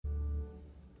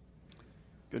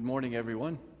Good morning,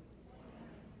 everyone.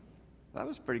 That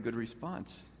was a pretty good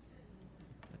response.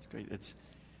 That's great. It's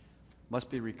must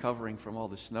be recovering from all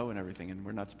the snow and everything, and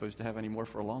we're not supposed to have any more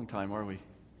for a long time, are we?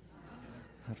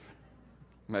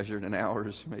 Measured in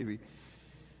hours, maybe.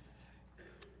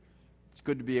 It's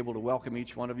good to be able to welcome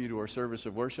each one of you to our service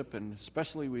of worship, and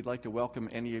especially we'd like to welcome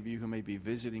any of you who may be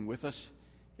visiting with us.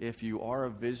 If you are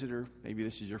a visitor, maybe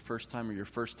this is your first time or your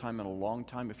first time in a long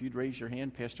time, if you'd raise your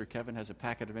hand, Pastor Kevin has a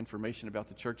packet of information about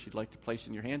the church you'd like to place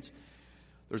in your hands.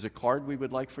 There's a card we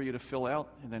would like for you to fill out,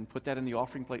 and then put that in the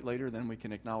offering plate later, then we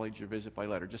can acknowledge your visit by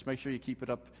letter. Just make sure you keep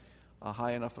it up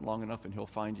high enough and long enough, and he'll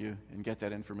find you and get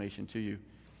that information to you.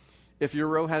 If your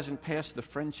row hasn't passed the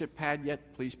friendship pad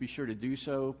yet, please be sure to do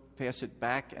so. Pass it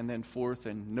back and then forth,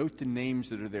 and note the names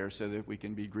that are there so that we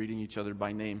can be greeting each other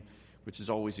by name, which is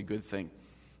always a good thing.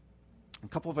 A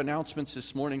couple of announcements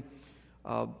this morning.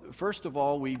 First of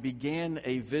all, we began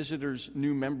a visitors'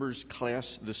 new members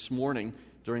class this morning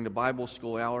during the Bible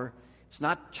school hour. It's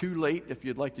not too late if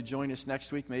you'd like to join us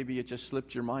next week. Maybe it just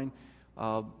slipped your mind.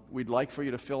 We'd like for you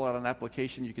to fill out an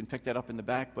application. You can pick that up in the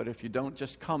back, but if you don't,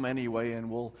 just come anyway, and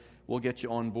we'll get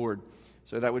you on board.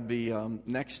 So that would be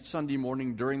next Sunday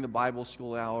morning during the Bible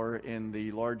school hour in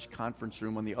the large conference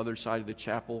room on the other side of the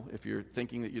chapel. If you're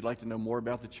thinking that you'd like to know more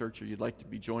about the church or you'd like to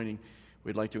be joining,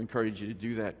 we'd like to encourage you to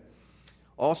do that.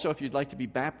 Also, if you'd like to be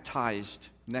baptized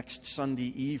next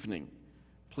Sunday evening,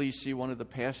 please see one of the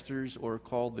pastors or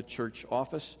call the church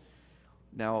office.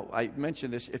 Now, I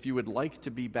mentioned this, if you would like to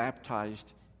be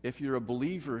baptized, if you're a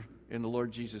believer in the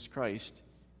Lord Jesus Christ,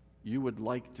 you would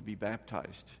like to be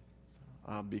baptized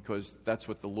because that's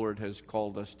what the Lord has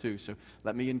called us to. So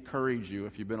let me encourage you,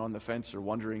 if you've been on the fence or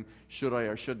wondering, should I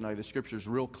or shouldn't I, the Scripture's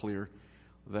real clear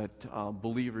that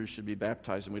believers should be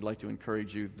baptized, and we'd like to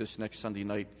encourage you. This next Sunday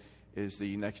night is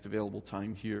the next available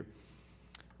time here.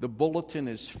 The bulletin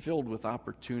is filled with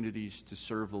opportunities to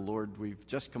serve the Lord. We've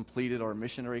just completed our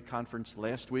missionary conference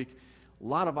last week. A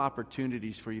lot of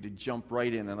opportunities for you to jump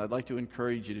right in, and I'd like to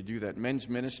encourage you to do that. Men's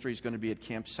ministry is going to be at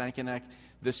Camp Sankenak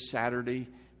this Saturday.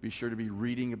 Be sure to be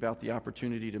reading about the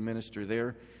opportunity to minister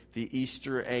there. The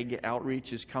Easter egg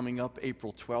outreach is coming up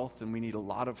April 12th, and we need a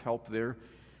lot of help there.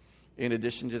 In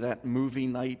addition to that, movie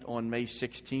night on May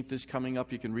 16th is coming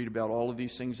up. You can read about all of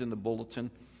these things in the bulletin.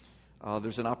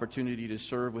 There's an opportunity to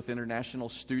serve with international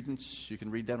students. You can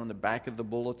read that on the back of the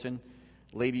bulletin.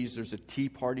 Ladies, there's a tea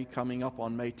party coming up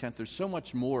on May 10th. There's so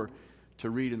much more to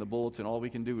read in the bulletin. All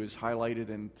we can do is highlight it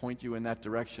and point you in that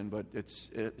direction, but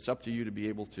it's up to you to be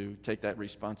able to take that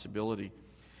responsibility.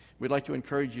 We'd like to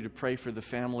encourage you to pray for the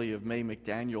family of May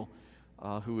McDaniel,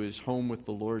 who is home with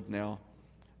the Lord now.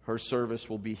 Her service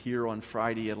will be here on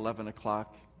Friday at 11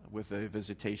 o'clock with a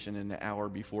visitation an hour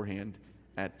beforehand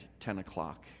at 10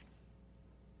 o'clock.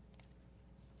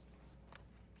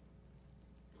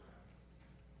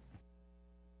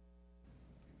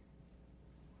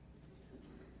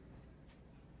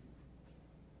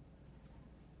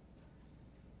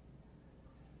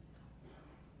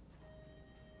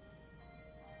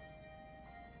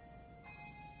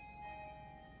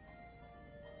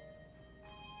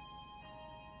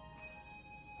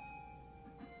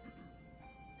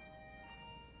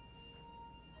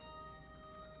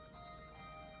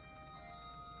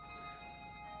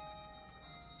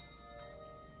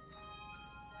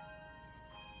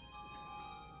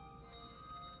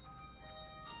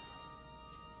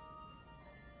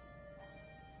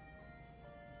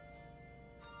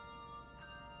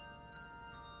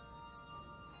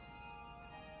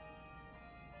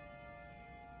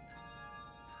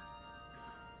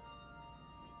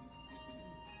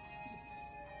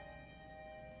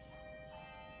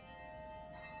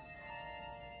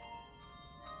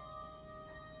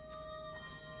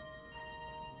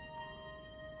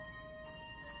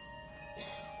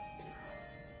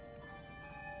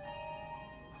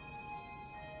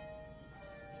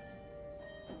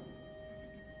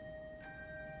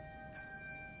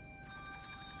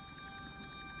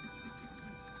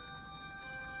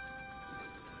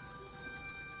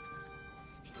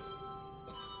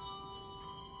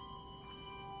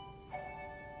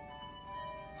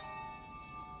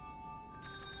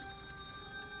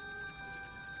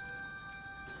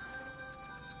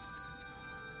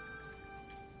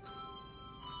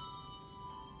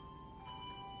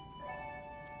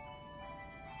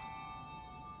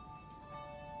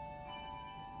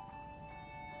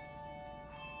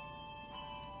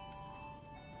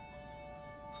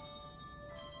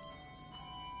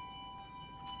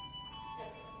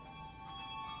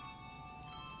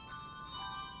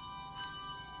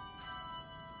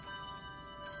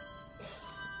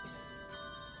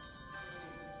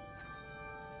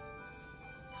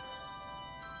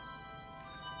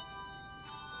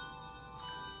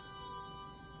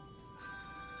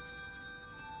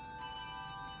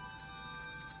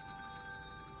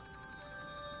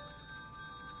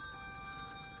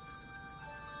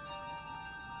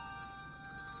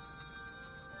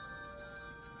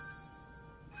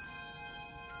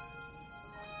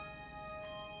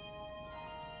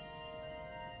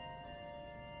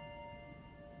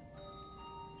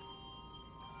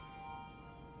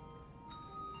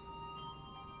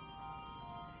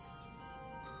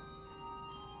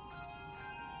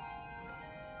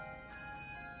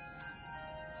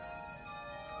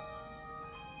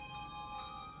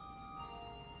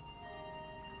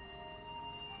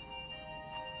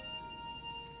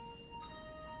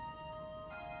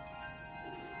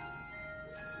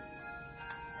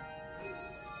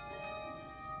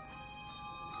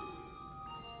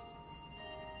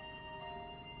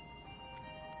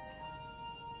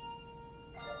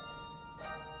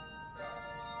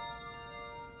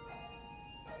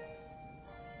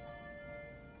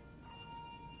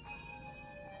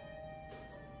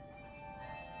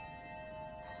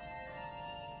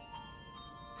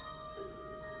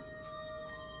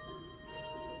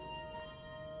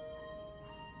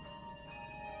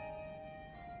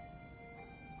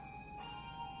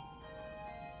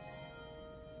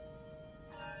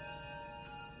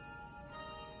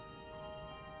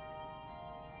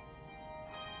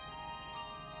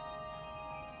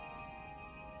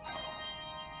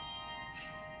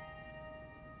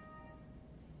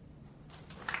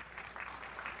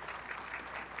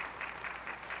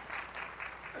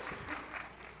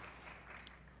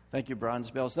 Thank you, Bronze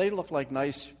Bells. They look like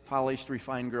nice, polished,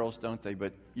 refined girls, don't they?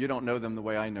 But you don't know them the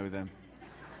way I know them.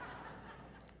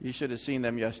 You should have seen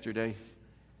them yesterday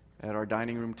at our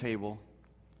dining room table,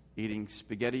 eating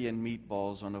spaghetti and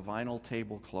meatballs on a vinyl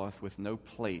tablecloth with no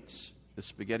plates. The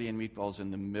spaghetti and meatballs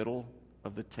in the middle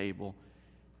of the table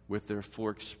with their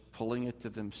forks pulling it to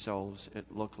themselves.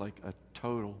 It looked like a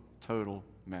total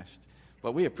mess.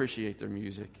 But we appreciate their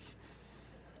music.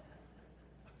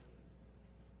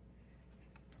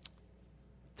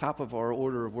 Top of our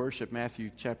order of worship, Matthew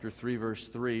chapter 3, verse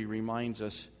 3, reminds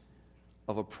us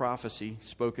of a prophecy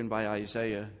spoken by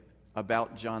Isaiah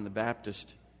about John the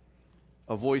Baptist.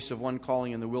 A voice of one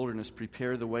calling in the wilderness,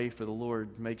 prepare the way for the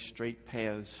Lord, make straight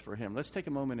paths for him. Let's take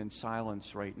a moment in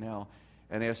silence right now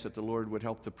and ask that the Lord would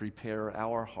help to prepare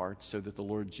our hearts so that the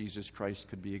Lord Jesus Christ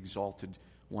could be exalted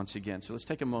once again. So let's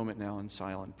take a moment now in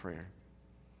silent prayer.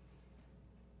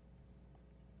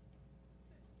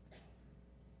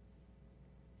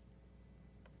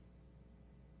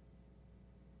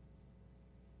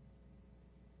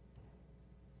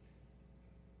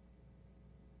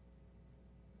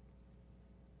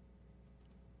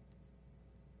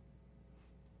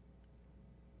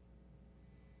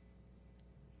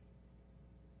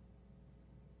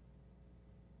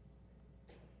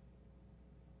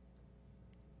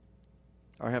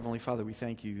 Our Heavenly Father, we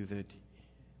thank you that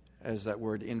as that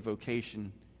word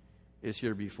invocation is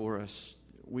here before us,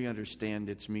 we understand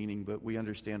its meaning, but we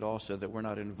understand also that we're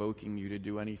not invoking you to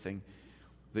do anything,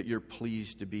 that you're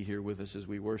pleased to be here with us as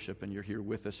we worship, and you're here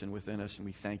with us and within us, and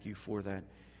we thank you for that.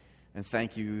 And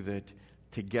thank you that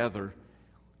together,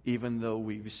 even though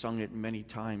we've sung it many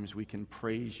times, we can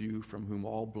praise you from whom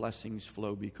all blessings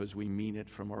flow because we mean it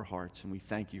from our hearts, and we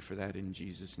thank you for that in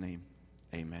Jesus' name.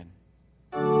 Amen.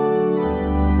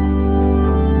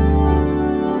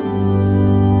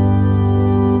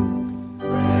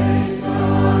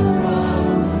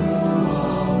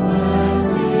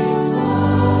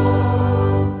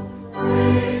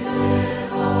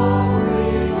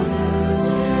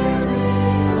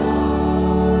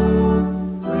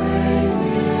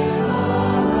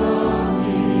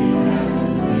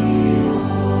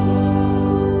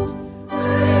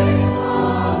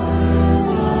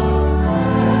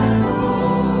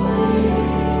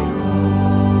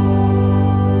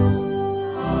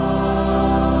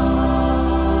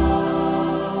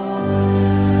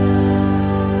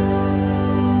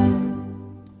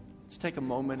 Take a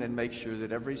moment and make sure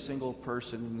that every single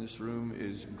person in this room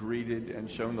is greeted and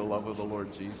shown the love of the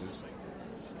Lord Jesus.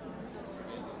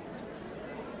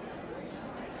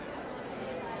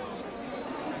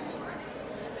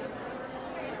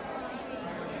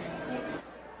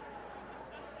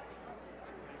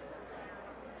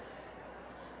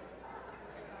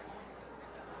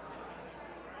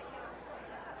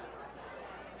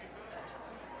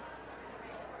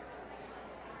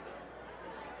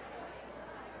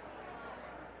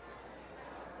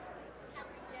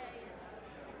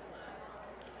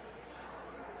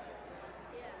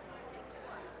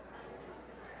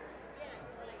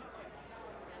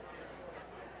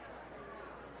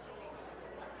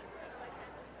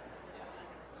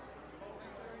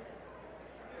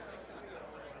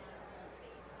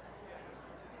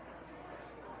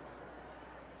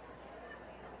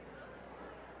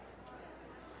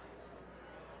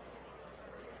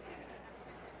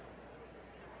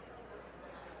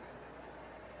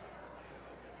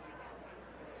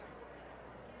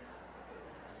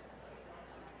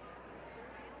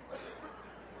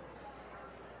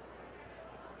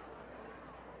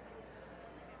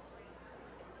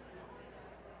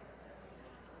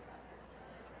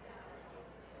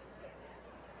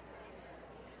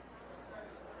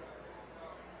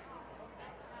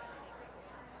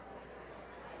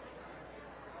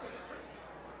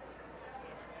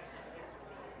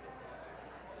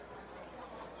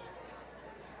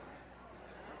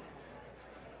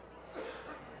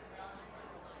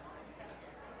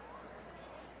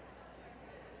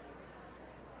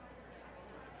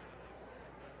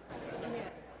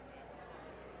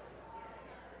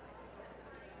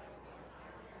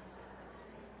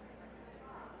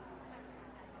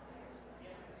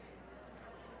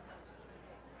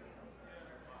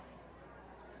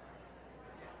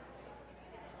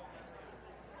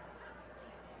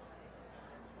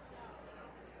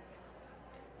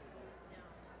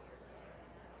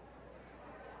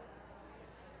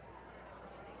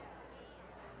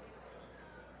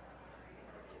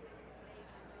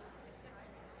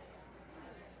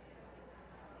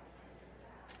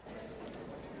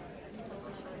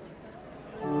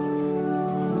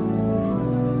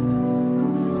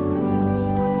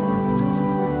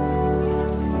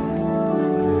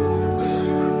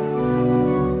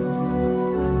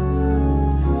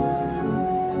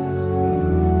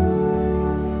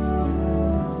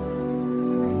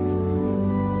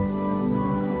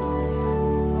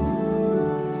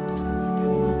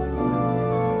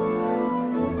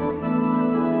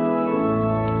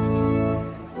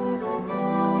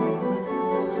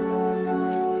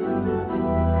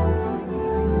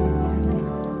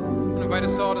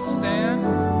 to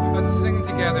stand. Let's sing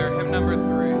together hymn number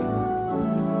 3.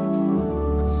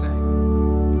 Let's sing.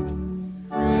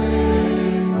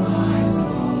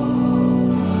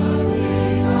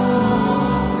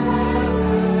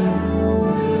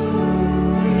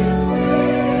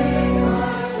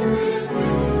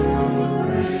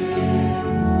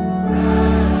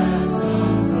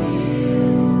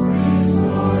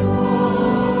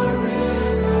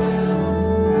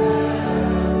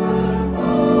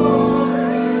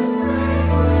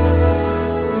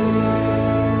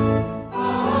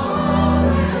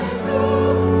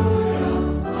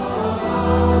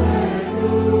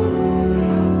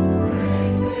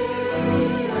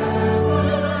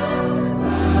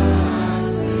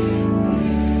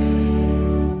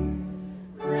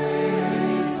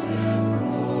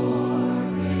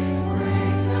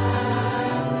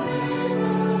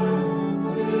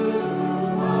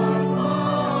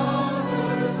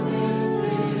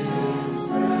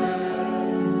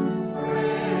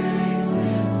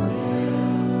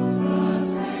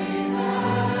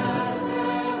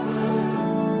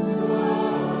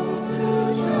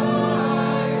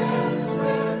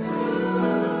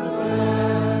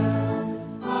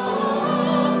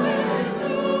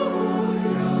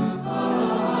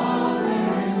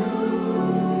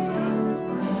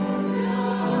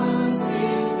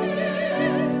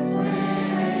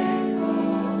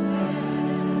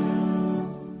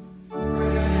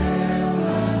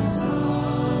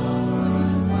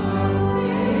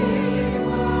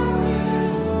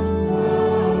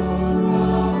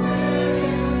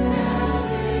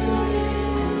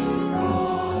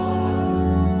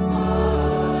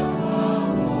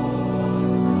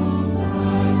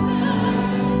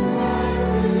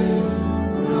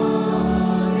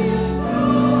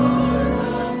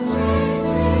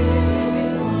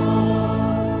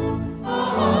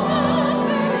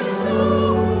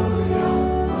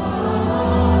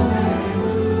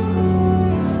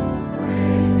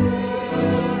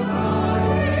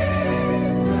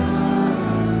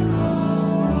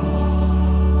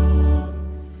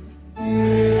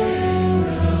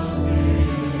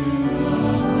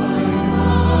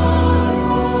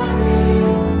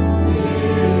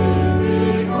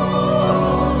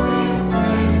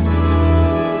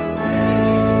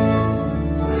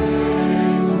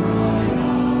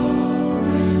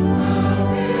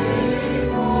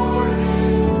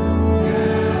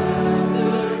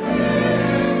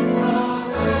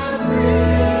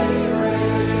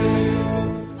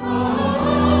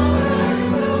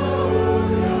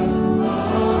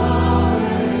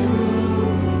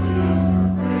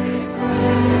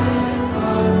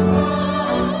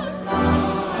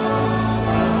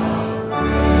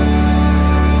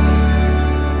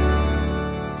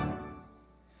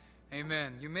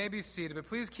 Be seated, but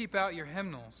please keep out your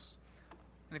hymnals.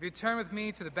 And if you turn with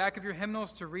me to the back of your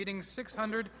hymnals to reading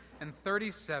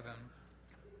 637.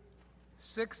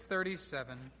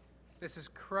 637. This is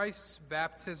Christ's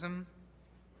baptism.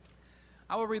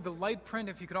 I will read the light print.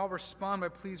 If you could all respond by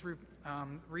please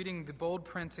reading the bold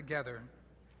print together.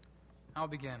 I'll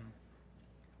begin.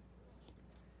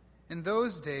 In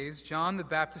those days, John the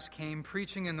Baptist came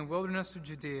preaching in the wilderness of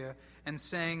Judea and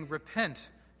saying, "Repent,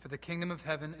 for the kingdom of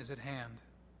heaven is at hand."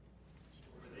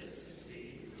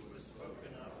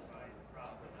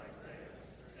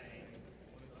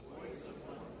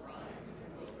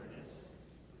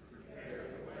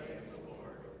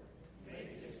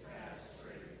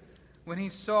 When he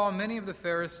saw many of the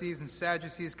Pharisees and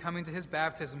Sadducees coming to his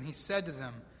baptism, he said to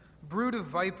them, "Brood of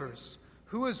vipers,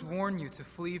 who has warned you to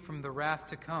flee from the wrath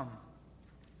to come?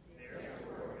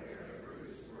 Therefore, bear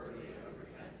fruits worthy of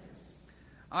repentance.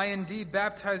 I indeed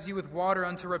baptize you with water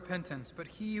unto repentance, but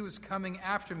he who is coming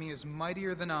after me is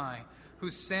mightier than I,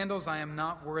 whose sandals I am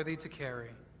not worthy to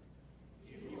carry.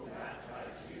 He will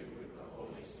baptize you with the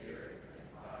Holy Spirit and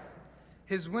fire.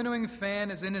 His winnowing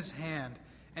fan is in his hand,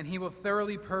 and he will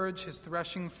thoroughly purge his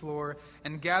threshing floor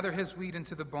and gather his wheat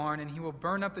into the barn, and he will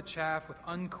burn up the chaff with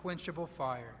unquenchable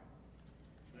fire."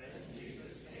 Then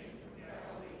Jesus came from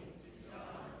Galilee to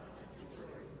John unto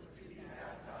Jordan to be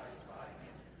baptized by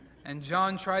him. And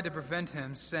John tried to prevent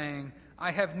him, saying,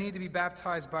 "I have need to be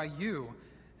baptized by you,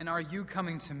 and are you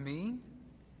coming to me?"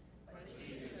 But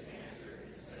Jesus answered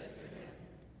and said to him,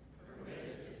 "Permit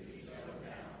it to be so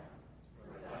now,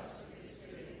 for thus it is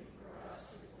fitting for us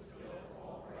to fulfill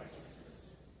all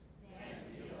righteousness." And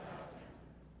he allowed him.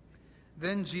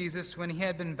 Then Jesus, when he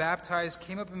had been baptized,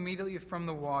 came up immediately from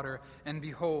the water, and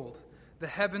behold, the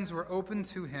heavens were opened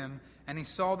to him, and he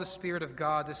saw the Spirit of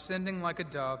God descending like a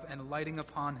dove and lighting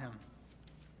upon him.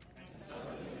 And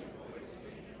suddenly a voice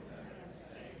came from heaven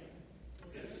saying,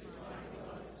 "This is my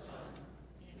beloved Son,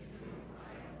 in whom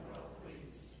I am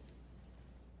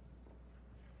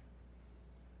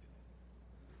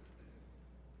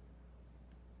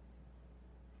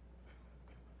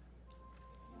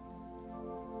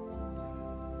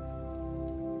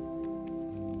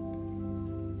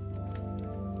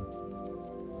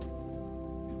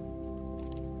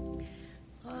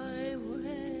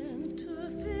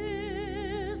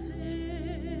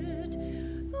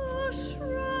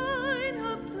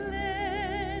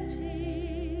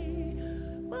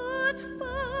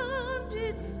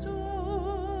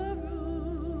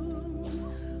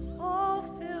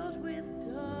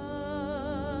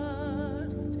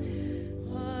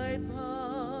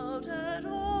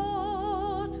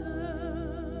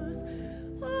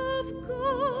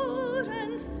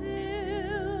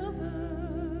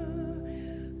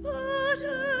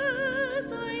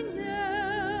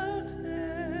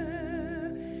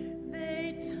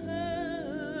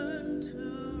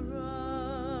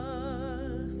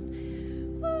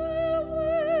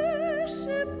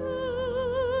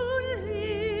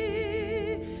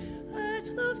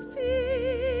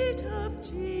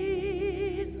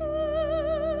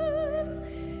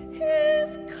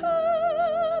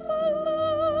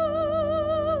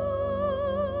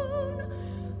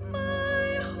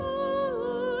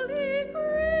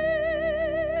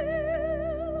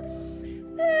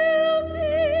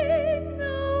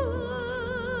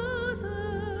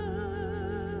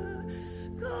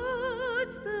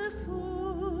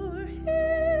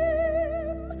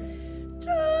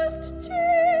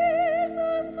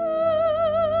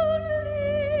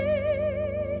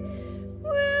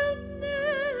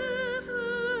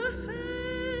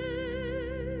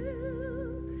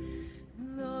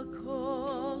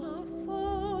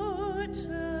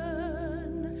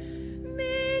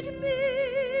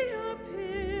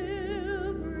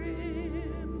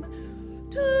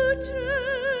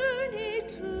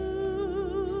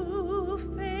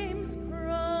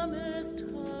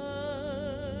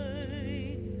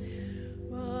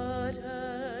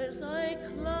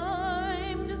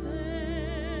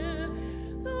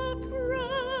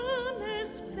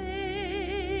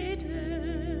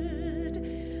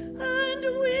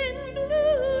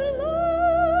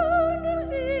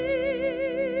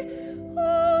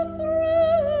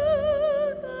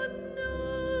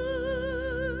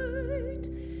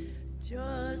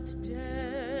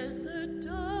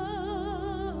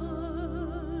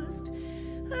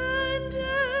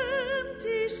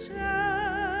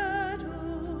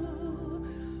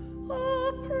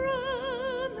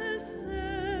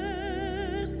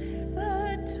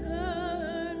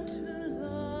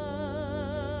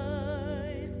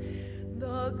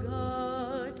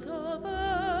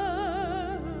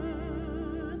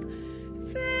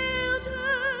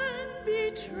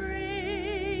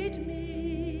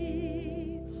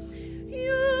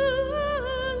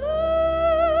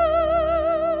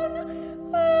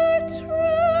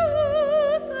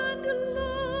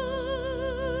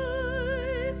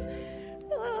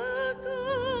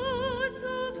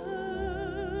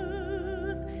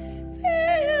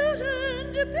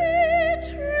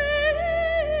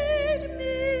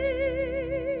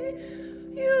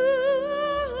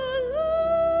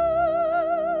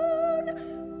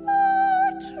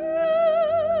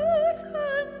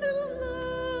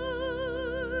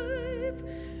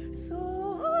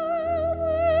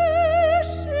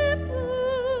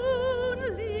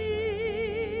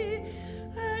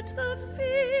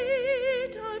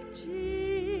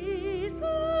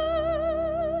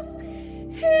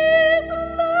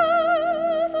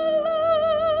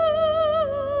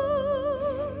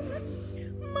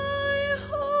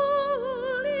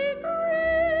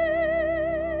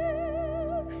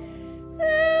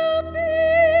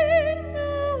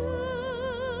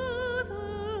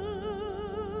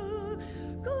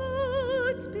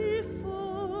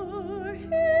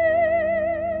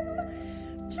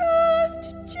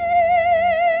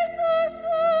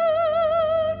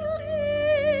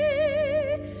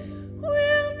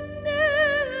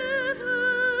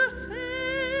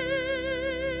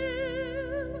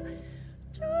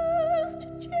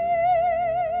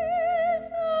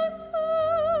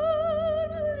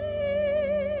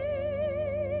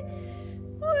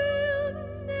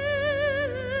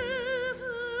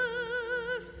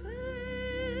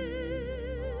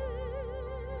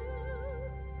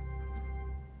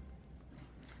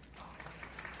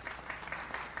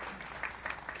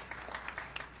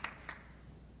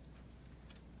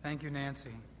Thank you,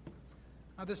 Nancy.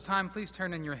 At this time, please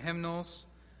turn in your hymnals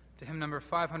to hymn number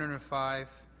 505,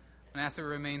 and ask that we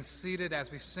remain seated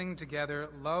as we sing together,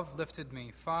 Love Lifted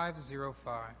Me,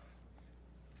 505.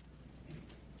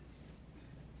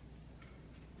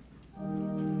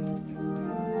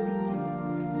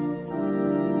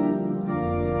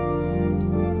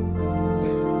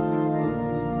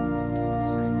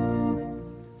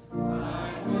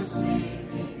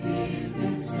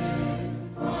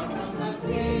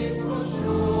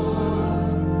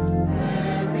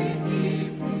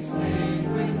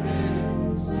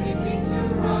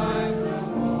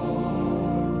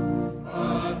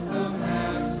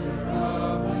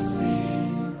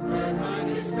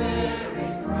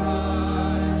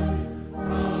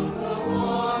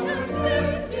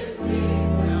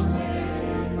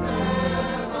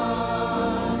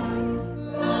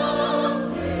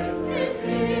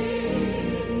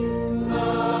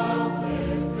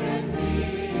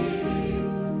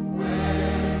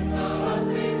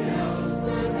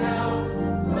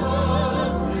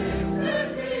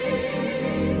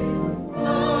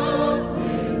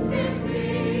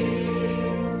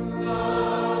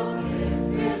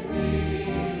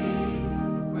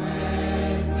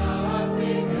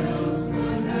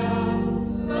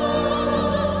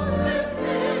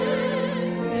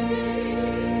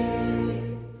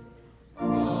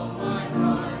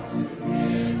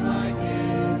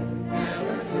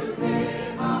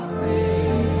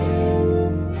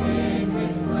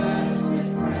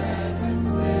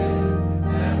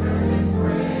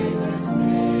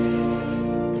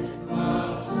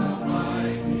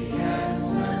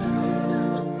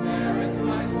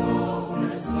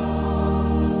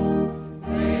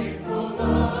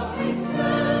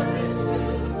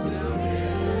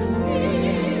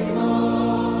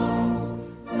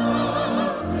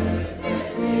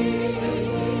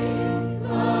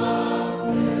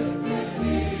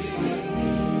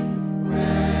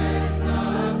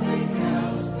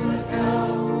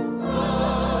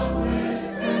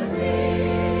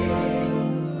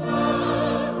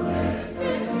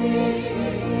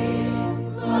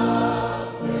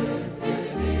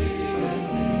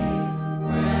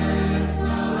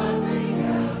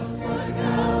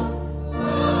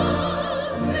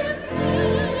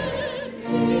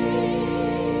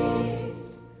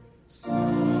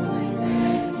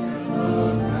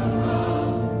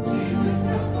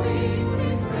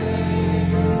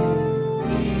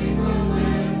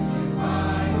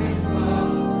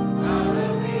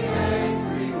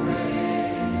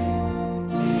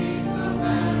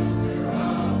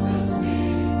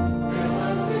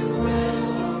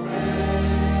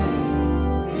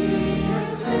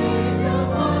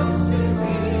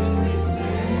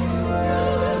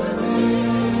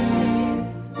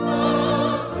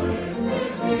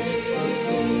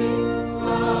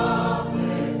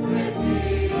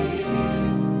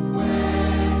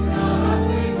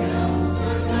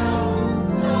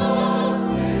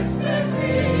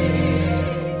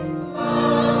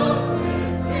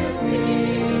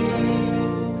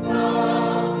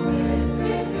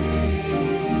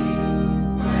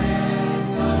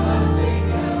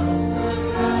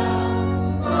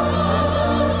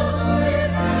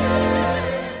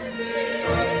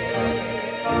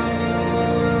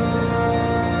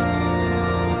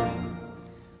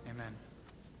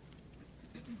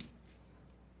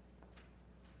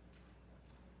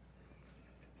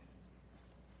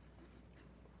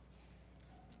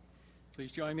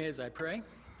 Please join me as I pray.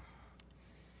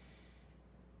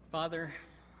 Father,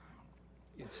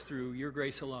 it's through your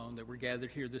grace alone that we're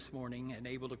gathered here this morning and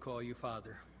able to call you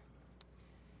Father.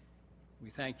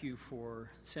 We thank you for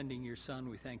sending your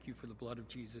Son. We thank you for the blood of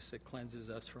Jesus that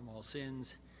cleanses us from all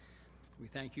sins. We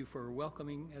thank you for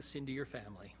welcoming us into your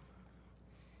family.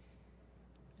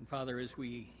 And Father, as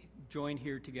we join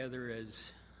here together as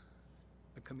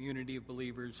a community of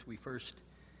believers, we first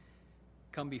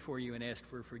come before you and ask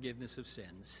for forgiveness of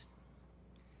sins.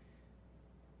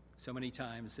 So many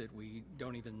times that we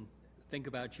don't even think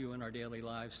about you in our daily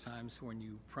lives, times when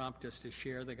you prompt us to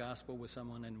share the gospel with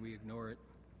someone and we ignore it.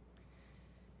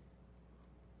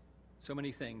 So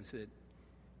many things that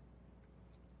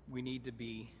we need to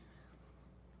be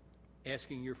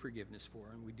asking your forgiveness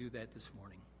for, and we do that this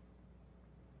morning.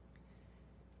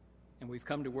 And we've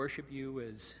come to worship you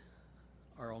as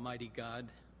our Almighty God.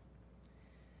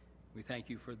 We thank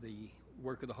you for the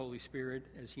work of the Holy Spirit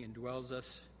as he indwells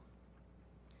us.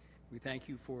 We thank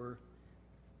you for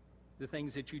the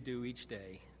things that you do each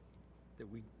day that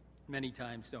we many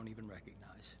times don't even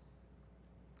recognize.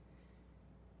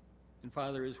 And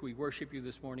Father, as we worship you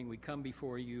this morning, we come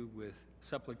before you with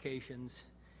supplications.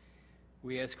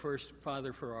 We ask first,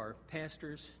 Father, for our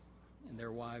pastors and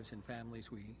their wives and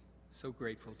families. We're so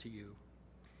grateful to you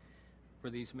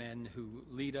for these men who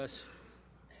lead us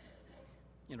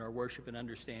in our worship and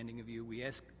understanding of you. We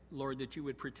ask, Lord, that you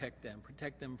would protect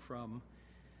them from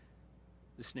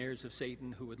the snares of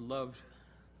Satan, who would love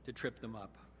to trip them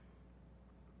up.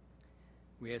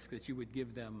 We ask that you would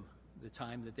give them the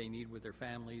time that they need with their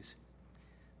families,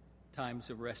 times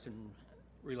of rest and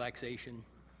relaxation,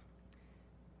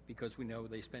 because we know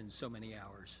they spend so many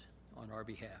hours on our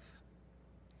behalf.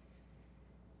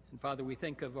 And Father, we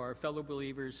think of our fellow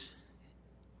believers,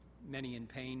 many in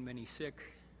pain, many sick,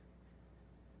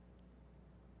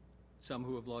 some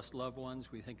who have lost loved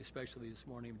ones. We think especially this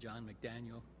morning of John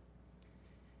McDaniel,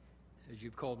 as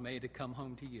you've called May to come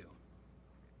home to you.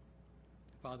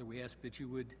 Father, we ask that you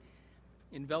would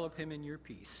envelop him in your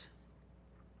peace,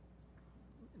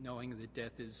 knowing that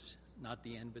death is not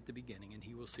the end but the beginning, and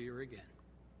he will see her again.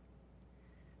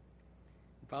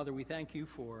 And Father, we thank you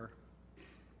for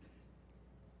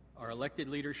our elected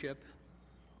leadership.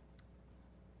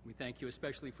 We thank you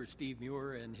especially for Steve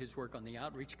Muir and his work on the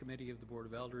Outreach Committee of the Board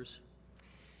of Elders.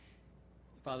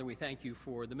 Father, we thank you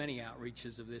for the many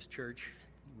outreaches of this church.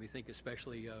 We think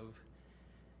especially of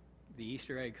the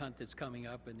Easter egg hunt that's coming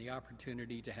up and the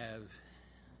opportunity to have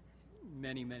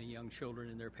many, many young children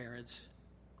and their parents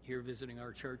here visiting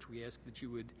our church. We ask that you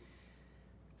would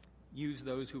use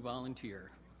those who volunteer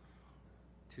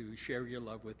to share your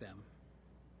love with them.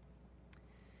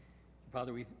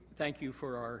 Father, we thank you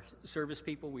for our service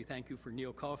people. We thank you for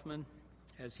Neil Kaufman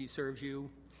as he serves you.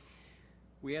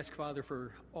 We ask, Father,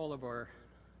 for all of our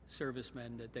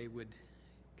servicemen that they would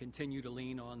continue to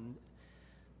lean on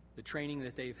the training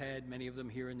that they've had, many of them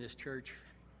here in this church.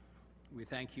 We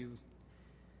thank you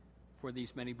for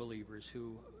these many believers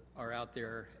who are out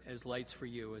there as lights for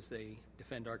you as they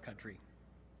defend our country.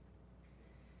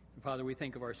 And Father, we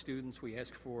think of our students. We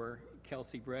ask for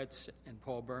Kelsey Bretz and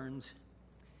Paul Burns.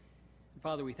 And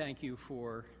Father, we thank you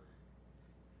for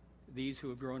these who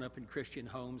have grown up in Christian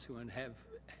homes, who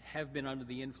have been under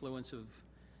the influence of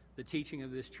the teaching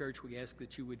of this church. We ask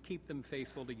that you would keep them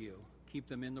faithful to you, keep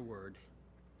them in the Word,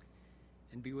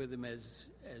 and be with them as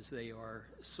they are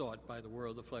sought by the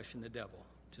world, the flesh, and the devil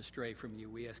to stray from you.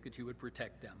 We ask that you would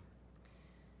protect them.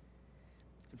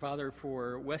 And Father,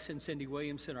 for Wes and Cindy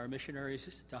Williamson, our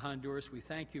missionaries to Honduras, we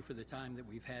thank you for the time that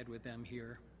we've had with them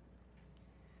here.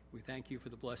 We thank you for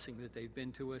the blessing that they've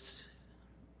been to us.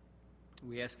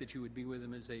 We ask that you would be with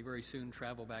them as they very soon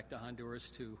travel back to Honduras,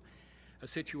 to a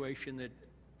situation that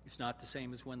is not the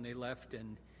same as when they left.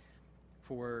 And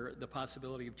for the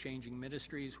possibility of changing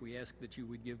ministries, we ask that you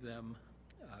would give them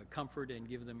comfort and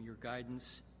give them your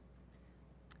guidance.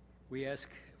 We ask,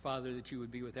 Father, that you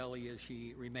would be with Ellie as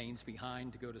she remains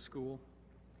behind to go to school.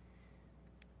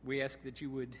 We ask that you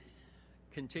would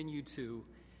continue to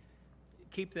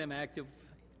keep them active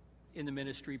in the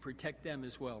ministry, protect them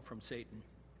as well from Satan.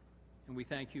 And we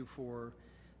thank you for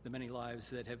the many lives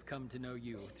that have come to know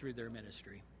you through their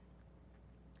ministry.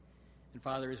 And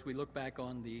Father, as we look back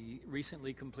on the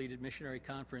recently completed missionary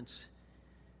conference,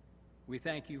 we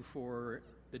thank you for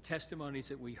the testimonies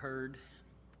that we heard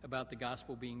about the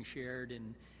gospel being shared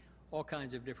in all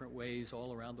kinds of different ways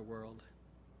all around the world.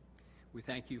 We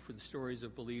thank you for the stories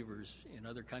of believers in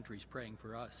other countries praying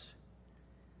for us.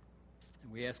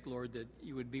 And we ask, Lord, that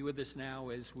you would be with us now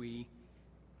as we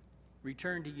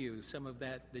return to you some of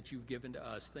that you've given to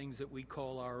us, things that we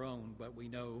call our own, but we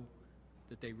know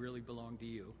that they really belong to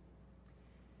you.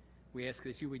 We ask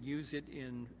that you would use it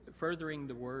in furthering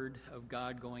the word of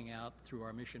God going out through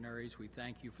our missionaries. We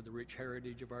thank you for the rich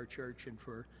heritage of our church and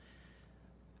for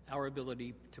our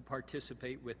ability to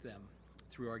participate with them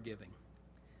through our giving.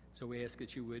 So we ask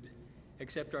that you would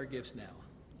accept our gifts now.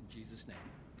 In Jesus' name,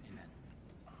 amen.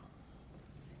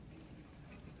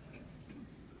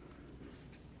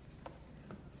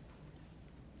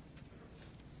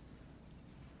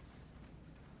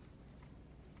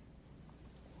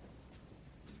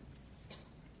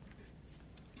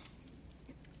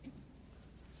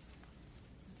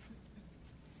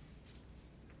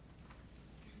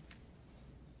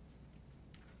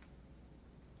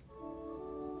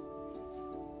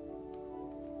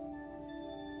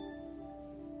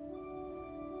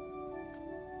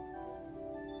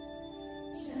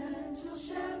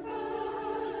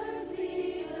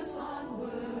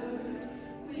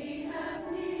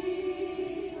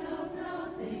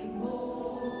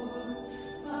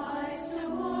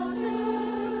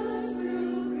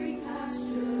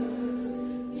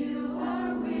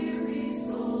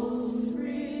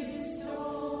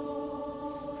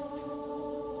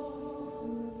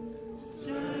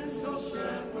 Gentle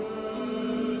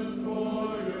shepherd,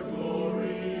 for your glory.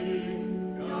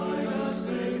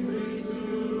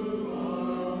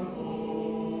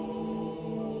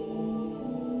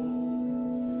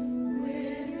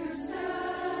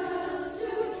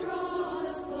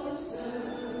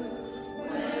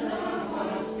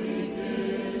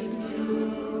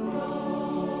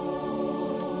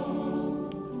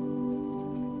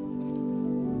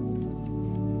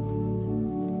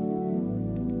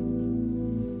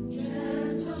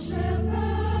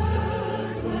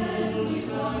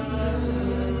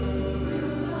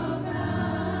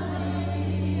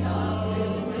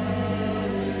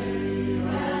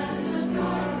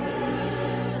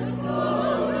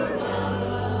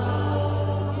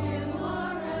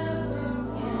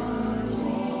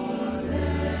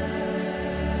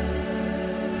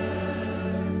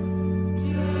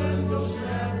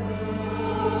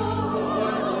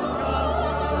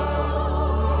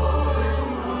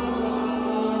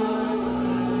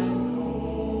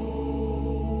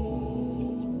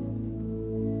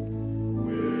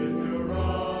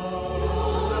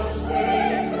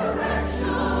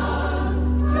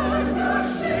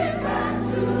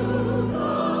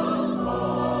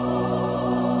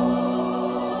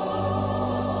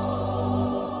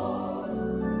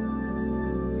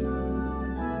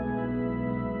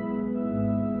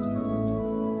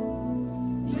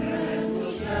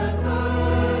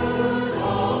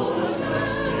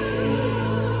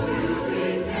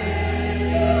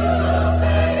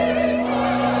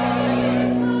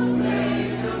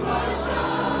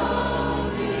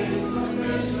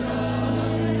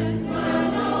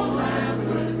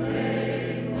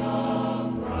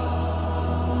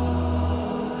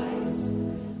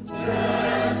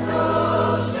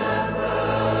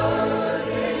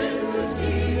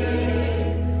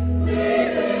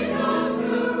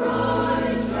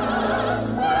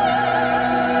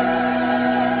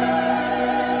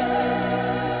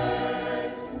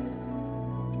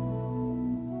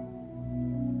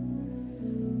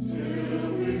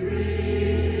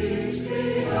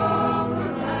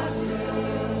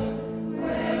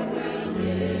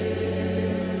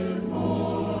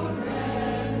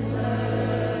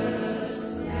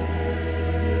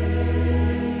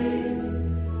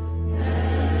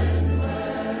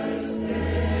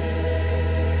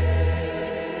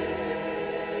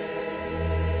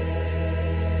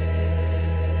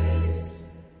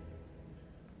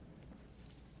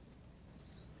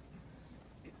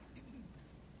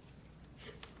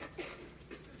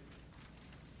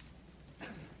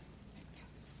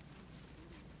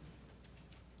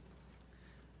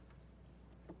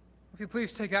 If you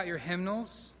please take out your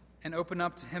hymnals and open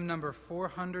up to hymn number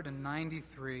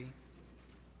 493.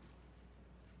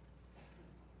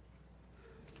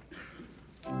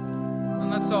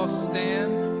 And let's all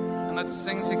stand and let's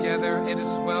sing together, "It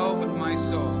Is Well With My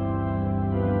Soul."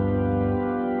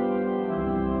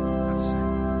 Let's sing.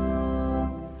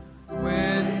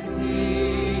 When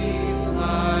peace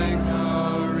like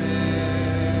a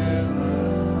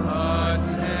river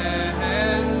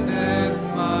attendeth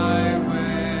my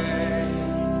way,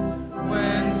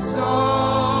 when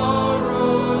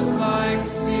sorrows like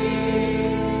sea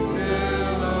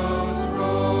billows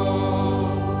roll,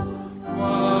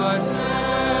 whatever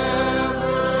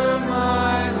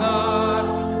my lot,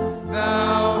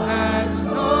 thou hast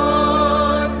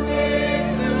taught me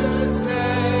to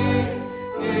say,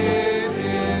 it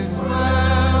is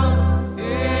well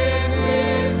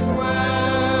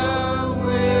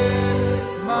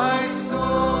with my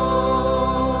soul.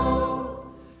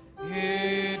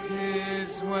 It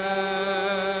is well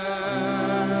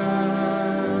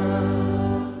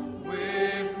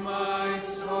with my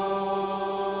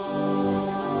soul.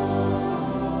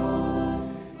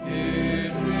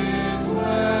 It is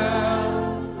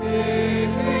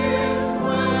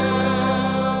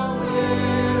well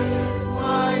with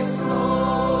my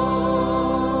soul.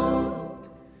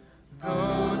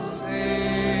 Though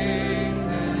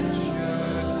Satan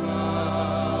should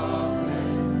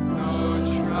buffet, though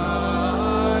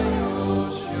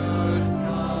trials should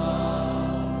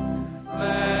come,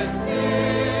 let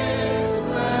this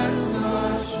blessed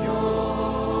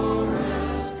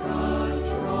assurance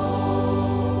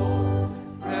control,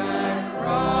 that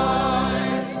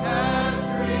Christ has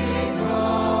regarded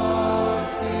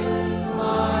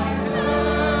my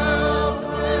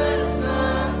helpless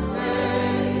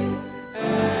estate,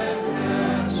 and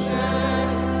hath shed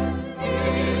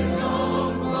his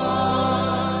own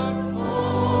blood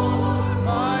for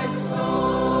my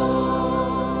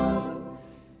soul.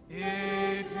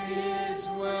 It is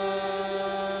well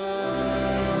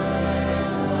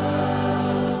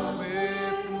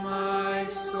with my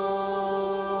soul.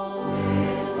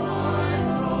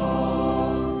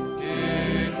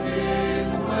 It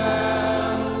is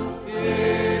well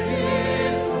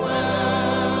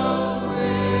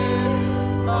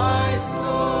with my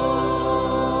soul.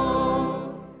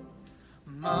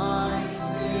 My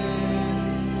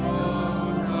sin,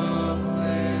 oh, the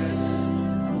bliss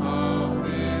of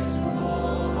this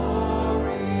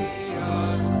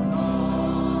glorious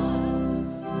thought.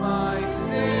 My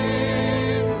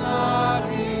sin, not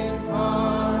in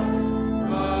part,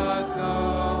 but the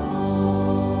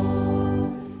whole,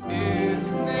 is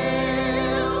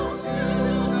nailed to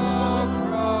the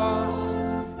cross,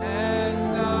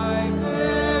 and I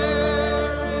bear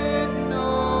it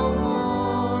no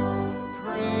more.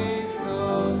 Praise the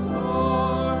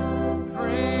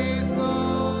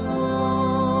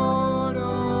Lord, oh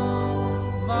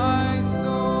my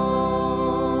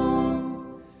soul.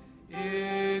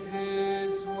 It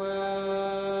is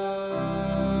well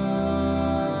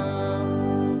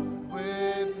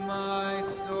with my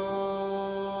soul.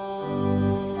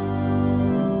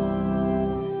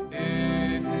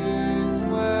 It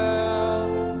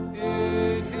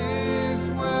is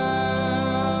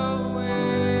well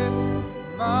with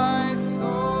my soul.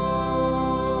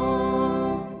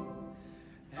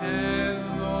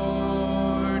 And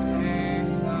Lord,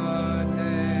 haste the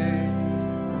day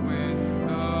when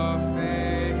the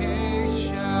face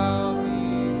shall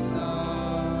be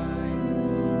sight,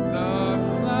 the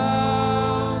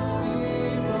clouds be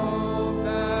rolled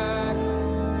back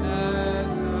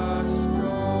as a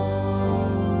scroll,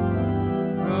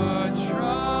 the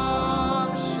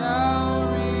trump shall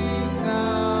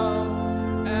resound,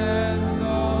 and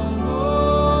the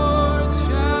Lord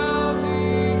shall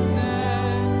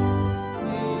descend.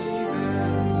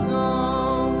 Even so,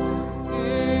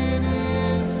 it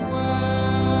is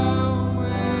well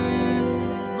with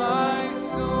my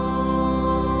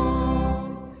soul.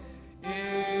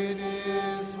 It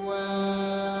is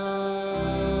well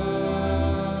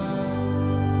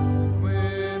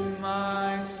with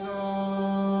my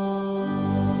soul.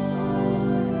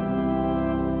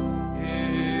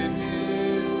 It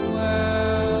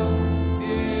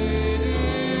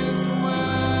is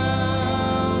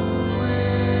well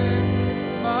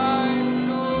with my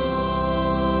soul.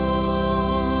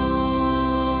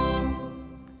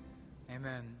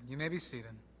 Amen. You may be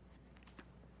seated.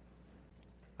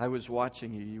 I was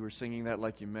watching you. You were singing that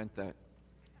like you meant that.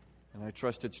 And I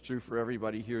trust it's true for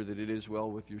everybody here that it is well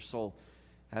with your soul,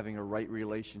 having a right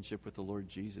relationship with the Lord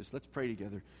Jesus. Let's pray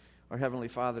together. Our Heavenly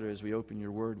Father, as we open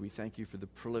your word, we thank you for the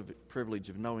privilege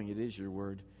of knowing it is your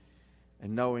word.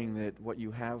 and knowing that what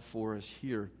you have for us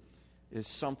here is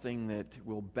something that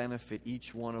will benefit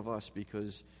each one of us,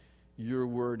 because your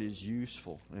word is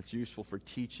useful, and it's useful for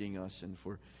teaching us and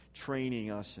for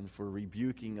training us and for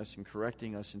rebuking us and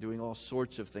correcting us and doing all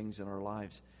sorts of things in our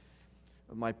lives.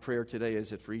 My prayer today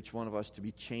is that for each one of us to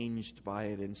be changed by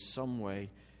it in some way,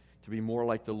 to be more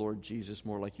like the Lord Jesus,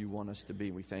 more like you want us to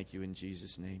be. We thank you in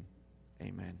Jesus' name.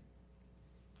 Amen.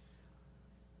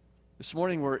 This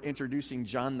morning we're introducing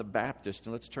John the Baptist,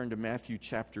 and let's turn to Matthew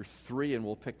chapter 3, and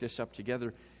we'll pick this up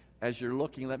together. As you're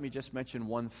looking, let me just mention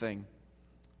one thing.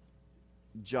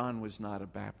 John was not a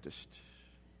Baptist.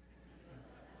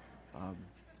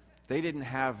 They didn't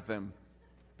have them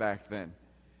back then.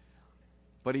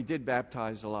 But he did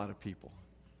baptize a lot of people,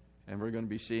 and we're going to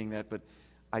be seeing that. But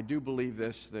I do believe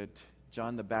this, that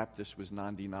John the Baptist was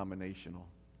non-denominational,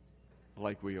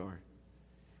 like we are.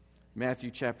 Matthew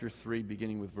chapter 3,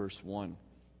 beginning with verse 1.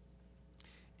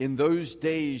 In those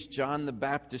days, John the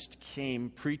Baptist came,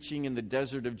 preaching in the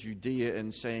desert of Judea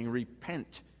and saying,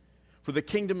 "Repent, for the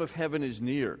kingdom of heaven is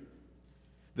near."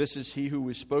 This is he who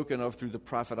was spoken of through the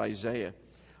prophet Isaiah.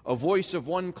 A voice of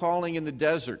one calling in the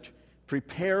desert,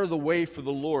 "Prepare the way for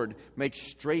the Lord, make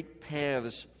straight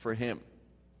paths for him."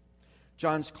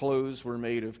 John's clothes were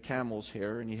made of camel's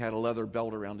hair, and he had a leather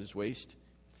belt around his waist.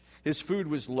 His food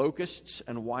was locusts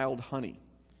and wild honey.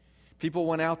 People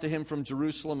went out to him from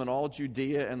Jerusalem and all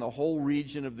Judea and the whole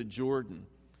region of the Jordan.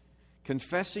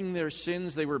 Confessing their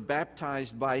sins, they were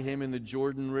baptized by him in the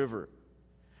Jordan River.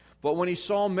 But when he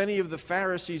saw many of the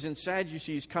Pharisees and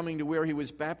Sadducees coming to where he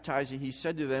was baptizing, he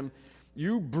said to them,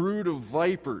 "You brood of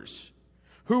vipers,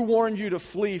 who warned you to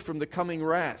flee from the coming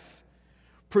wrath?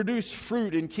 Produce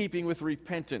fruit in keeping with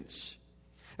repentance.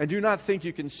 And do not think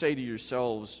you can say to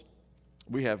yourselves,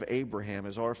 'We have Abraham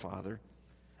as our father.'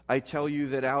 I tell you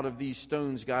that out of these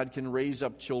stones God can raise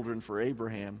up children for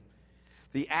Abraham.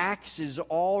 The axe is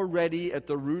already at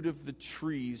the root of the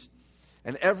trees,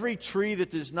 and every tree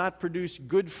that does not produce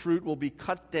good fruit will be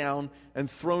cut down and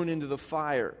thrown into the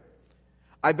fire.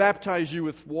 I baptize you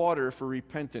with water for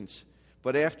repentance,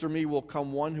 but after me will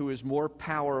come one who is more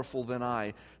powerful than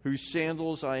I, whose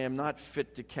sandals I am not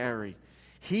fit to carry.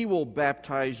 He will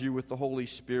baptize you with the Holy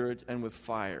Spirit and with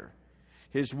fire.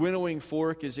 His winnowing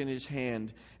fork is in his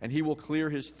hand, and he will clear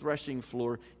his threshing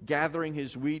floor, gathering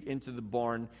his wheat into the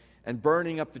barn and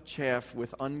burning up the chaff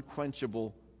with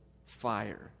unquenchable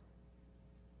fire."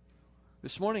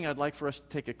 This morning I'd like for us to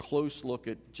take a close look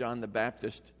at John the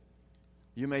Baptist.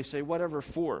 You may say, whatever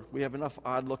for? We have enough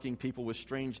odd-looking people with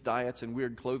strange diets and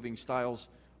weird clothing styles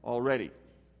already.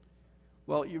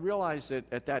 Well, you realize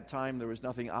that at that time there was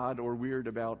nothing odd or weird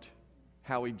about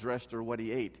how he dressed or what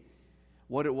he ate.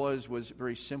 What it was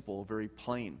very simple, very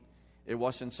plain. It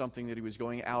wasn't something that he was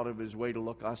going out of his way to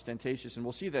look ostentatious, and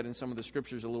we'll see that in some of the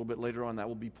scriptures a little bit later on. That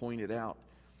will be pointed out.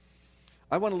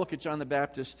 I want to look at John the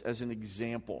Baptist as an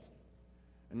example.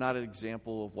 Not an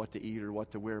example of what to eat or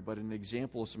what to wear, but an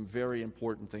example of some very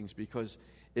important things. Because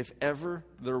if ever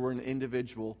there were an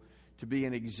individual to be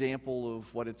an example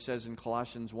of what it says in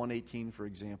Colossians 1:18, for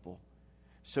example,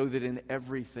 so that in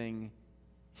everything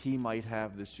he might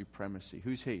have the supremacy.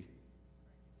 Who's he?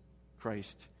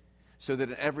 Christ. So that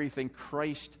in everything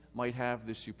Christ might have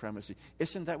the supremacy.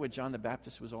 Isn't that what John the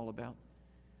Baptist was all about?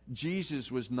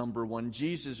 Jesus was number one.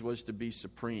 Jesus was to be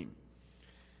supreme.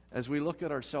 As we look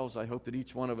at ourselves, I hope that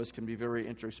each one of us can be very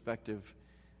introspective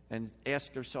and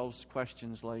ask ourselves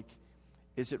questions like,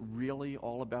 is it really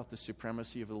all about the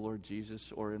supremacy of the Lord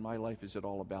Jesus, or in my life is it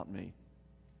all about me?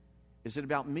 Is it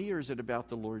about me, or is it about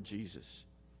the Lord Jesus?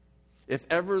 If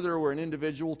ever there were an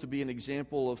individual to be an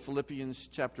example of Philippians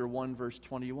chapter 1, verse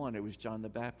 21, it was John the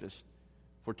Baptist.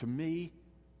 For to me,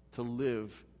 to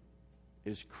live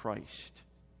is Christ.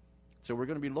 So we're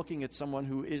going to be looking at someone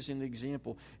who is an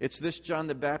example. It's this John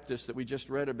the Baptist that we just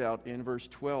read about in verse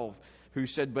 12, who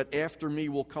said, "But after me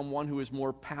will come one who is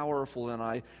more powerful than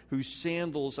I, whose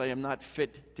sandals I am not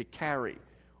fit to carry."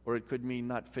 Or it could mean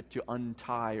not fit to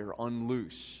untie or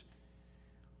unloose.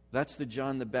 That's the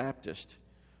John the Baptist.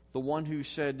 The one who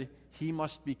said, "He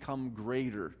must become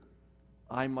greater,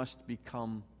 I must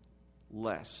become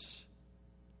less."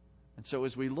 And so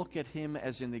as we look at him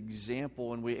as an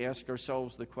example and we ask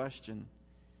ourselves the question,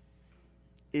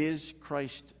 is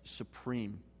Christ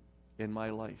supreme in my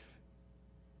life?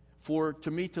 For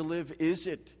to me to live, is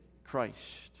it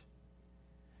Christ?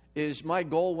 Is my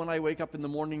goal when I wake up in the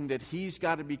morning that he's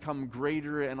got to become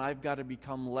greater and I've got to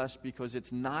become less, because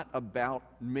it's not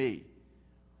about me?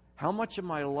 How much of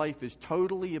my life is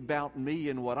totally about me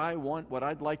and what I want, what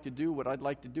I'd like to do, what I'd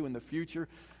like to do in the future,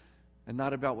 and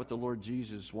not about what the Lord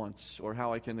Jesus wants or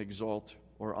how I can exalt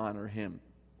or honor him?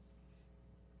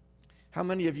 How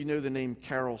many of you know the name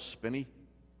Carol Spinney?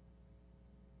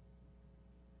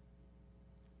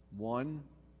 1,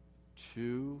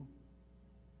 2,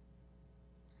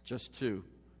 just 2.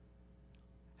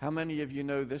 How many of you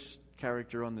know this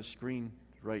character on the screen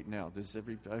right now?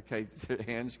 Okay, the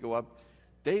hands go up.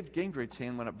 Dave Gingrich's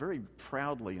hand went up very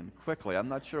proudly and quickly. I'm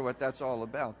not sure what that's all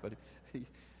about, but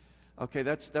okay,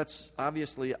 that's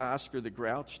obviously Oscar the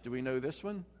Grouch. Do we know this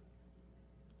one?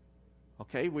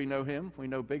 Okay, we know him. We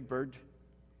know Big Bird.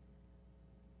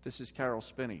 This is Carol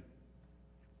Spinney.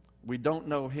 We don't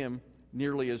know him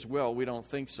nearly as well. We don't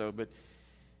think so, but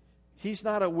he's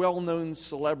not a well-known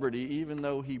celebrity, even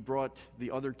though he brought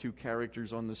the other 2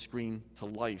 characters on the screen to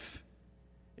life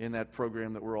in that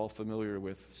program that we're all familiar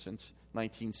with since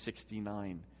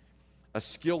 1969. A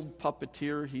skilled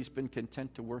puppeteer, he's been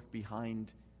content to work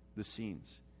behind the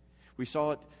scenes. We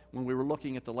saw it when we were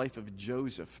looking at the life of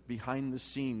Joseph, behind the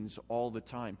scenes all the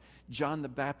time. John the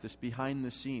Baptist, behind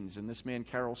the scenes, and this man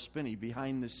Carol Spinney,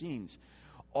 behind the scenes,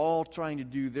 all trying to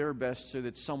do their best so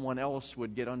that someone else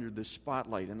would get under the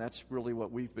spotlight, and that's really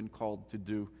what we've been called to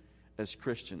do as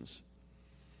Christians.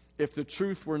 If the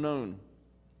truth were known,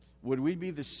 would we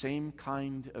be the same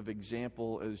kind of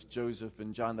example as Joseph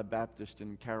and John the Baptist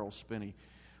and Carol Spinney?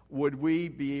 Would we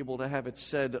be able to have it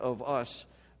said of us,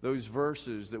 those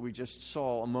verses that we just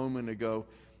saw a moment ago,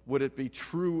 would it be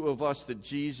true of us that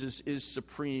Jesus is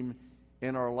supreme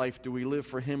in our life? Do we live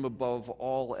for Him above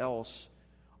all else?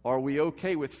 Are we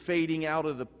okay with fading out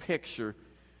of the picture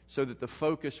so that the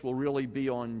focus will really be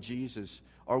on Jesus?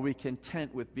 Are we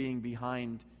content with being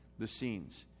behind the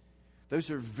scenes? Those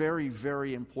are very,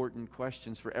 very important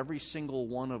questions for every single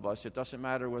one of us. It doesn't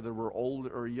matter whether we're old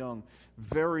or young.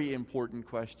 Very important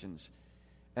questions.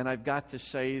 And I've got to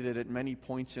say that at many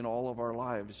points in all of our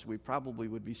lives, we probably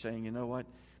would be saying, you know what?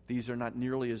 These are not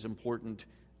nearly as important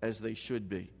as they should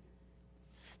be.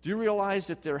 Do you realize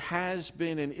that there has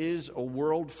been and is a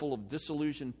world full of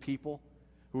disillusioned people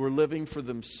who are living for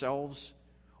themselves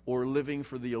or living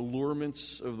for the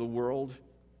allurements of the world,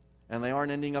 and they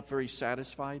aren't ending up very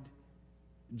satisfied?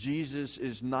 Jesus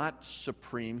is not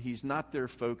supreme. He's not their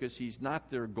focus. He's not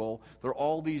their goal. They're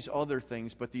all these other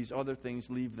things, but these other things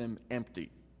leave them empty.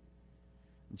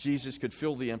 Jesus could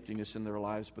fill the emptiness in their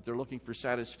lives, but they're looking for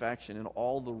satisfaction in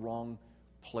all the wrong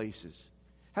places.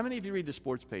 How many of you read the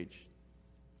sports page?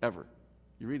 Ever?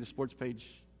 You read the sports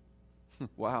page?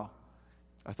 Wow.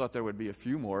 I thought there would be a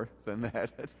few more than that.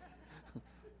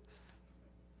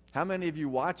 How many of you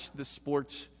watch the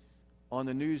sports on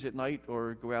the news at night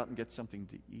or go out and get something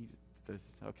to eat?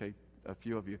 Okay, a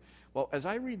few of you. Well, as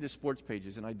I read the sports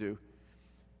pages, and I do,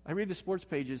 I read the sports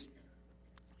pages,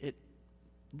 it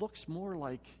looks more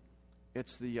like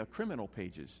it's the criminal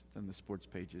pages than the sports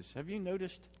pages. Have you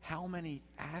noticed how many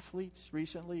athletes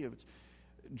recently, it's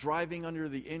driving under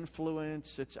the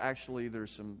influence? It's actually,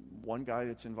 there's one guy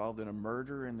that's involved in a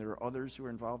murder, and there are others who are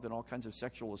involved in all kinds of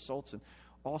sexual assaults and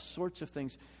all sorts of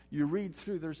things. You read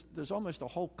through, there's almost a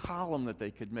whole column that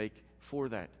they could make for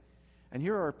that. And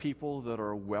here are people that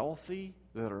are wealthy,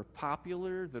 that are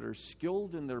popular, that are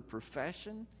skilled in their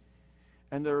profession,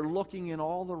 and they're looking in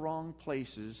all the wrong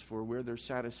places for where their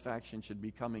satisfaction should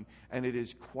be coming, and it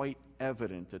is quite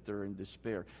evident that they're in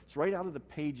despair. It's right out of the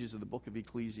pages of the book of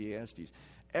Ecclesiastes.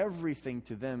 Everything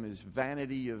to them is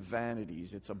vanity of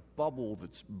vanities. It's a bubble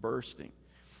that's bursting.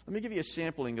 Let me give you a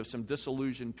sampling of some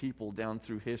disillusioned people down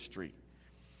through history.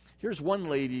 Here's one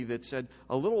lady that said,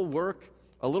 a little work,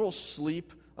 a little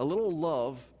sleep, a little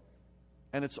love,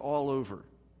 and it's all over.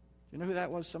 You know who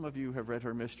that was? Some of you have read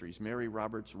her mysteries. Mary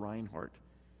Roberts Reinhardt.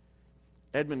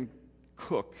 Edmund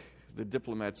Cook, the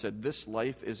diplomat, said, this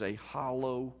life is a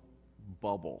hollow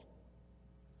bubble.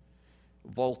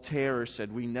 Voltaire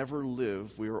said, we never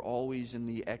live, we are always in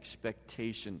the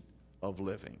expectation of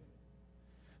living.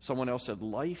 Someone else said,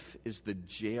 life is the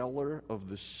jailer of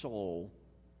the soul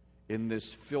in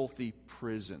this filthy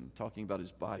prison, talking about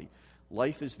his body.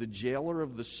 Life is the jailer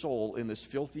of the soul in this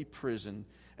filthy prison,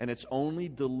 and its only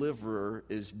deliverer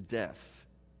is death.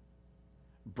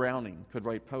 Browning could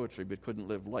write poetry but couldn't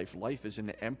live life. Life is an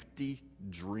empty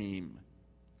dream.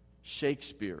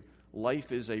 Shakespeare,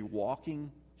 life is a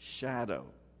walking shadow.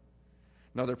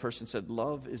 Another person said,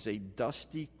 love is a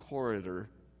dusty corridor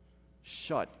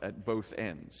shut at both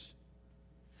ends.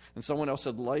 And someone else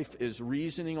said, life is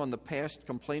reasoning on the past,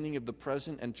 complaining of the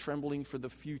present, and trembling for the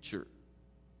future.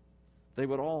 They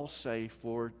would all say,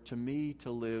 for to me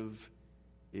to live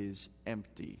is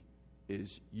empty,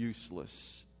 is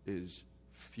useless, is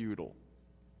futile.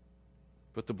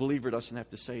 But the believer doesn't have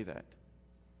to say that.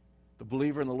 The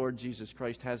believer in the Lord Jesus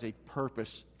Christ has a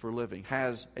purpose for living,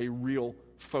 has a real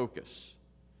focus.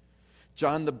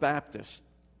 John the Baptist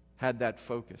had that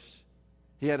focus.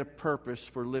 He had a purpose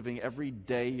for living every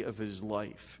day of his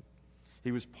life.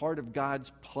 He was part of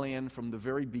God's plan from the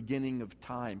very beginning of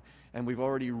time. And we've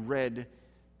already read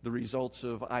the results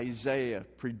of Isaiah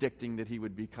predicting that he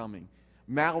would be coming.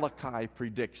 Malachi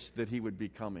predicts that he would be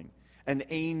coming. An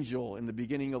angel in the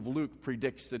beginning of Luke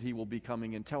predicts that he will be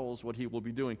coming and tells what he will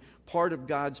be doing. Part of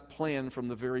God's plan from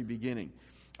the very beginning.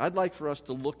 I'd like for us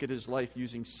to look at his life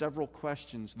using several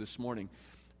questions this morning.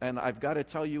 And I've got to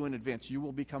tell you in advance, you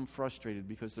will become frustrated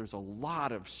because there's a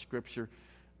lot of Scripture.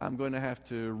 I'm going to have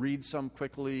to read some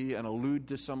quickly and allude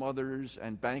to some others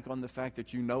and bank on the fact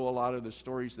that you know a lot of the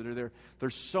stories that are there.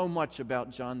 There's so much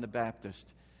about John the Baptist.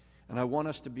 And I want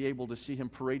us to be able to see him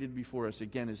paraded before us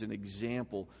again as an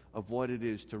example of what it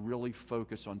is to really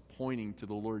focus on pointing to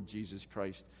the Lord Jesus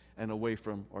Christ and away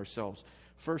from ourselves.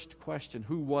 First question,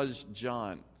 who was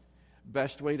John?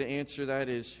 Best way to answer that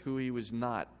is who he was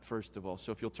not, first of all.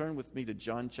 So if you'll turn with me to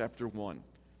John chapter 1.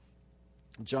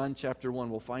 John chapter 1,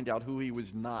 we'll find out who he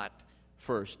was not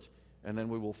first, and then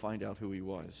we will find out who he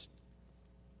was.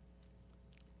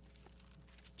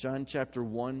 John chapter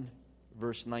 1,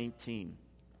 verse 19.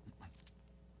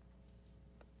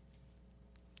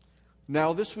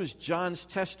 Now this was John's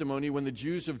testimony when the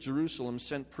Jews of Jerusalem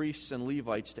sent priests and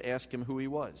Levites to ask him who he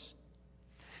was.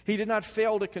 He did not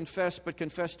fail to confess, but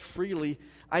confessed freely,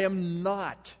 I am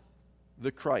not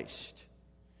the Christ.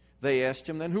 They asked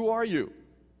him, then who are you?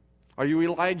 Are you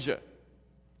Elijah?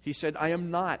 He said, I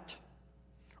am not.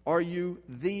 Are you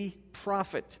the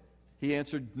prophet? He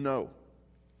answered, no.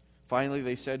 Finally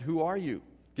they said, who are you?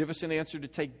 Give us an answer to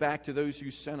take back to those who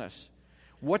sent us.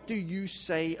 What do you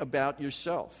say about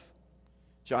yourself?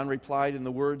 John replied in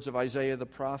the words of Isaiah the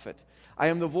prophet, I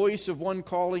am the voice of one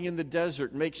calling in the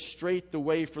desert, make straight the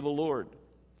way for the Lord.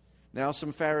 Now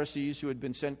some Pharisees who had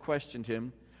been sent questioned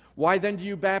him, why then do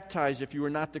you baptize if you are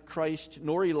not the Christ,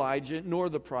 nor Elijah, nor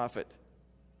the prophet?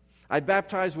 I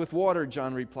baptize with water,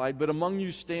 John replied, but among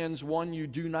you stands one you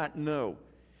do not know.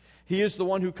 He is the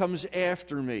one who comes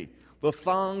after me, the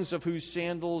thongs of whose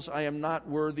sandals I am not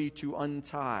worthy to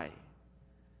untie.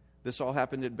 This all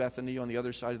happened at Bethany on the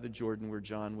other side of the Jordan where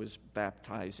John was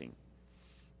baptizing.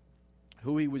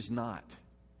 Who he was not.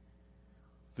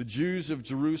 The Jews of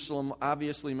Jerusalem,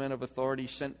 obviously men of authority,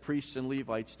 sent priests and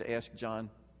Levites to ask John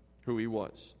who he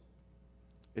was.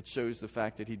 It shows the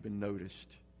fact that he'd been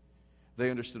noticed. They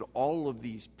understood all of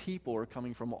these people are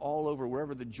coming from all over,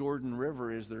 wherever the Jordan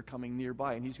River is, they're coming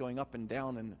nearby. And he's going up and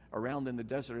down and around in the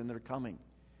desert, and they're coming.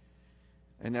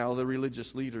 And now the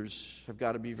religious leaders have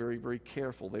got to be very, very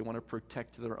careful. They want to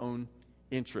protect their own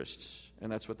interests,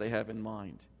 and that's what they have in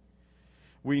mind.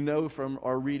 We know from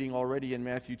our reading already in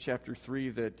Matthew chapter 3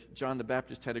 that John the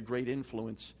Baptist had a great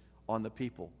influence on the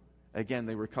people. Again,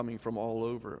 they were coming from all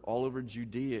over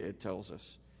Judea, it tells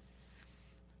us.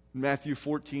 Matthew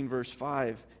 14, verse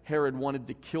 5, Herod wanted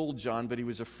to kill John, but he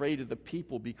was afraid of the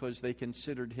people because they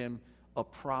considered him a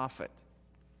prophet.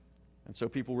 And so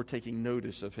people were taking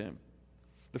notice of him.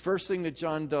 The first thing that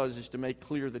John does is to make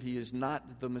clear that he is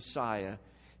not the Messiah.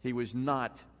 He was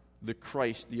not the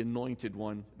Christ, the anointed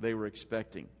one they were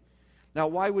expecting. Now,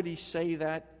 why would he say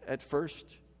that at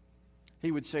first?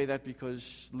 He would say that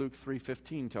because Luke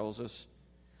 3:15 tells us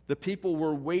the people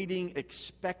were waiting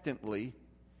expectantly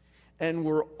and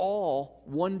were all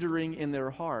wondering in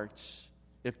their hearts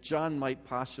if John might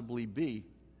possibly be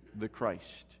the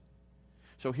Christ.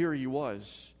 So here he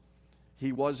was.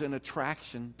 He was an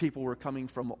attraction. People were coming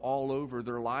from all over.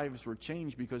 Their lives were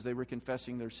changed because they were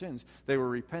confessing their sins. They were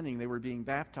repenting. They were being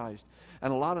baptized.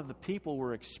 And a lot of the people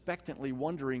were expectantly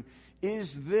wondering,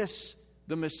 is this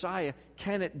the Messiah?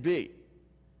 Can it be?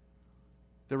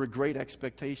 There were great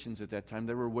expectations at that time.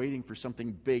 They were waiting for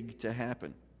something big to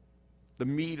happen. The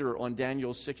meter on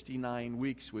Daniel's 69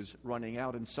 weeks was running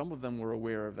out, and some of them were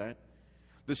aware of that.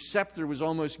 The scepter was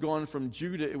almost gone from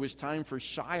Judah. It was time for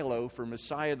Shiloh, for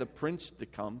Messiah the Prince to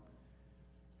come.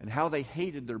 And how they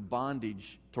hated their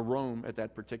bondage to Rome at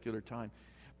that particular time.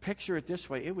 Picture it this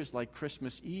way. It was like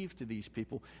Christmas Eve to these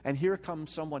people. And here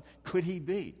comes someone. Could he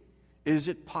be? Is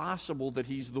it possible that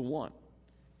he's the one?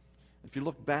 If you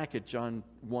look back at John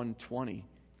 1:20,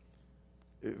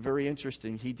 very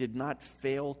interesting. He did not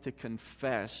fail to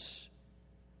confess,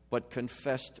 but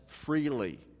confessed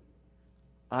freely.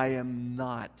 I am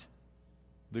not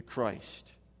the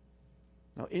Christ.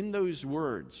 Now, in those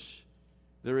words,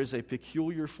 there is a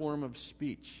peculiar form of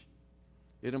speech.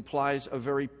 It implies a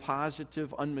very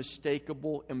positive,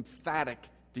 unmistakable, emphatic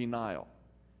denial.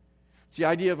 It's the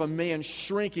idea of a man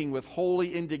shrinking with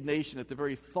holy indignation at the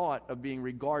very thought of being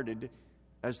regarded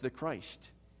as the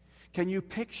Christ. Can you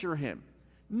picture him?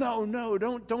 No,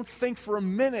 don't think for a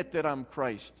minute that I'm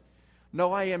Christ.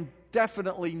 No, I am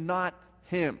definitely not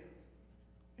him.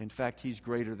 In fact, he's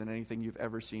greater than anything you've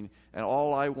ever seen. And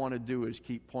all I want to do is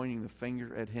keep pointing the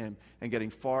finger at him and getting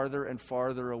farther and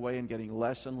farther away and getting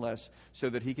less and less so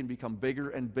that he can become bigger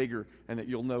and bigger and that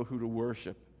you'll know who to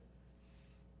worship.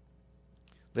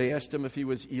 They asked him if he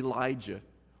was Elijah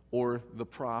or the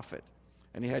prophet.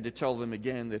 And he had to tell them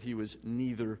again that he was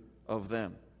neither of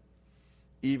them.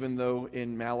 Even though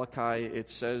in Malachi it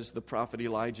says the prophet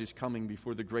Elijah is coming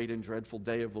before the great and dreadful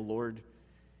day of the Lord.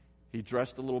 He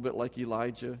dressed a little bit like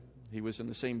Elijah. He was in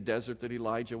the same desert that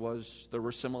Elijah was. There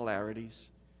were similarities.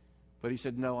 But he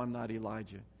said, no, I'm not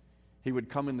Elijah. He would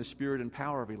come in the spirit and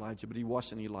power of Elijah, but he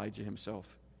wasn't Elijah himself.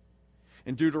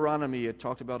 In Deuteronomy, it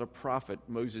talked about a prophet.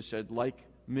 Moses said, like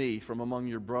me from among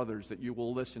your brothers that you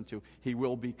will listen to. He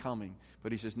will be coming.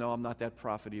 But he says, no, I'm not that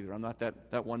prophet either. I'm not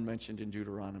that one mentioned in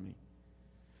Deuteronomy.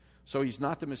 So he's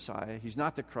not the Messiah. He's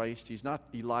not the Christ. He's not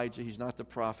Elijah. He's not the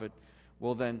prophet.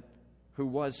 Well, then, who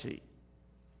was he?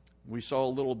 We saw a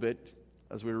little bit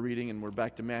as we were reading, and we're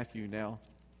back to Matthew now.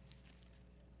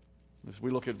 As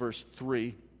we look at verse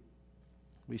 3,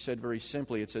 we said very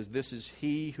simply, it says, this is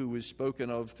he who was spoken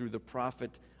of through the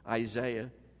prophet Isaiah.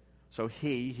 So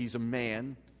he's a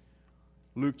man.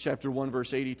 Luke chapter 1,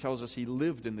 verse 80 tells us he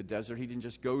lived in the desert. He didn't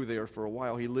just go there for a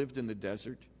while. He lived in the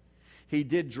desert. He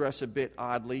did dress a bit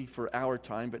oddly for our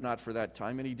time, but not for that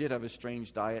time. And he did have a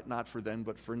strange diet, not for then,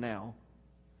 but for now.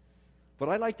 But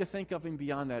I like to think of him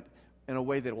beyond that in a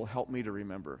way that will help me to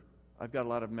remember. I've got a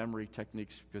lot of memory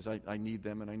techniques because I need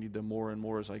them, and I need them more and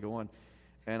more as I go on.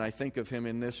 And I think of him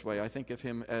in this way. I think of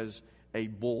him as a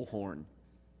bullhorn.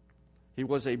 He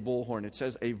was a bullhorn. It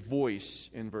says a voice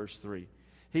in verse 3.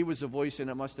 He was a voice, and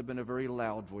it must have been a very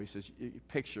loud voice. As you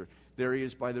picture, there he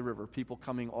is by the river, people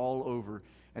coming all over,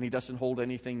 and he doesn't hold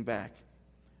anything back.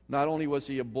 Not only was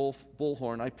he a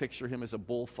bullhorn, I picture him as a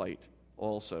bullfight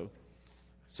also.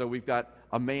 So we've got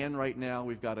a man right now,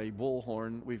 we've got a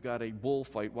bullhorn, we've got a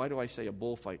bullfight. Why do I say a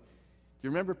bullfight? Do you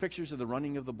remember pictures of the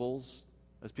running of the bulls?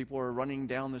 As people are running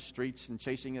down the streets and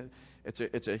chasing it,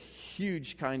 it's a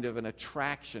huge kind of an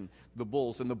attraction, the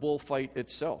bulls, and the bullfight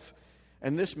itself.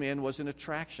 And this man was an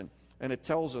attraction. And it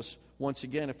tells us, once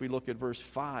again, if we look at verse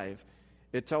 5,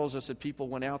 it tells us that people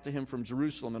went out to him from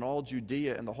Jerusalem and all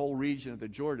Judea and the whole region of the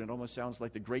Jordan. It almost sounds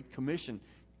like the Great Commission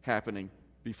happening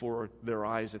before their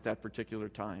eyes at that particular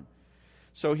time.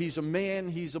 So he's a man,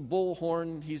 he's a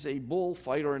bullhorn, he's a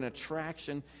bullfighter, an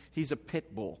attraction, he's a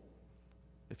pit bull.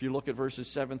 If you look at verses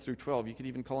 7 through 12, you could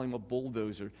even call him a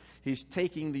bulldozer. He's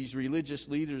taking these religious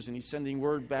leaders and he's sending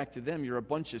word back to them, you're a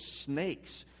bunch of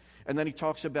snakes. And then he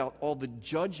talks about all the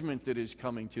judgment that is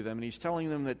coming to them. And he's telling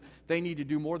them that they need to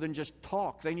do more than just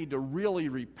talk. They need to really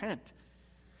repent.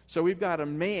 So we've got a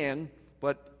man,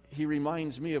 but he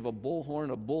reminds me of a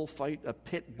bullhorn, a bullfight, a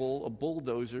pit bull, a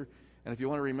bulldozer. And if you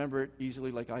want to remember it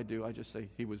easily like I do, I just say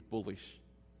he was bullish.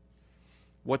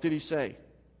 What did he say?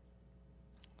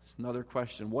 It's another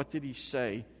question. What did he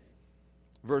say?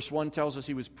 Verse 1 tells us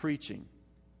he was preaching.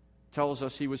 Tells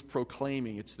us he was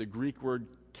proclaiming. It's the Greek word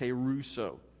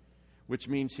keruso, which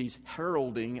means he's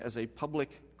heralding as a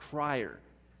public crier.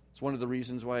 It's one of the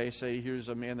reasons why I say here's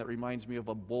a man that reminds me of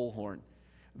a bullhorn.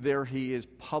 There he is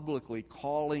publicly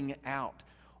calling out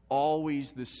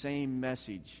always the same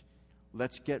message.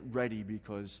 Let's get ready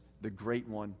because the great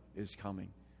one is coming.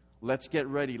 Let's get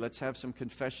ready. Let's have some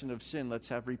confession of sin. Let's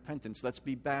have repentance. Let's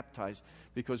be baptized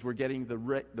because we're getting the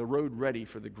road ready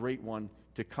for the great one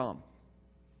to come.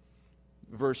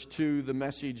 Verse 2, the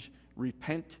message,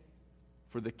 repent,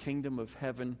 for the kingdom of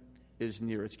heaven is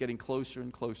near. It's getting closer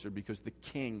and closer because the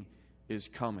king is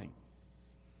coming.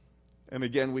 And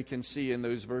again, we can see in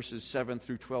those verses 7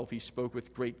 through 12, he spoke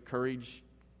with great courage.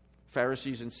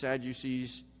 Pharisees and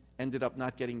Sadducees ended up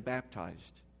not getting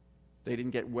baptized. They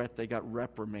didn't get wet, they got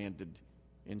reprimanded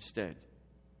instead.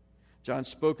 John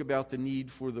spoke about the need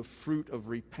for the fruit of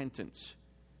repentance.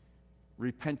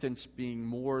 Repentance being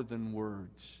more than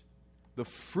words. The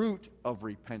fruit of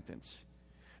repentance.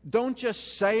 Don't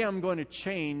just say, I'm going to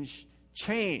change,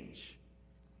 change.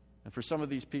 And for some of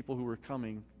these people who were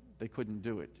coming, they couldn't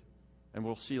do it. And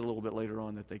we'll see a little bit later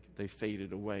on that they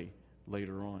faded away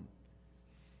later on.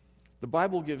 The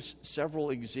Bible gives several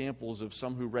examples of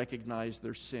some who recognized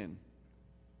their sin,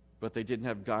 but they didn't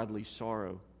have godly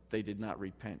sorrow. They did not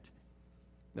repent.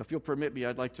 Now, if you'll permit me,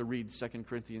 I'd like to read 2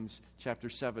 Corinthians chapter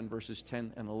 7, verses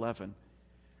 10 and 11.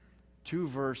 Two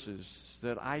verses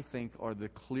that I think are the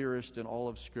clearest in all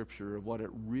of Scripture of what it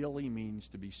really means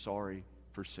to be sorry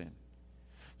for sin.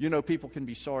 You know, people can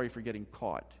be sorry for getting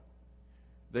caught.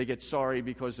 They get sorry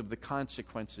because of the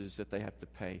consequences that they have to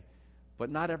pay. But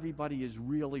not everybody is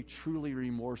really, truly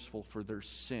remorseful for their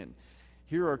sin.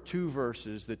 here are two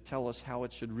verses that tell us how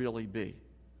it should really be.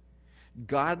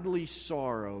 Godly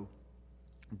sorrow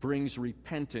brings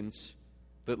repentance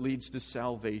that leads to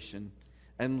salvation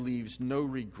and leaves no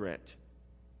regret,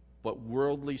 but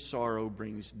worldly sorrow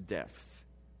brings death.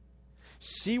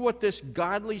 See what this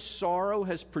godly sorrow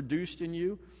has produced in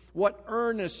you? What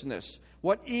earnestness,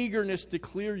 what eagerness to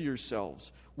clear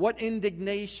yourselves, what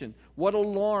indignation, what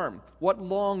alarm, what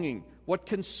longing, what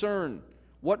concern,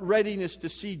 what readiness to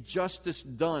see justice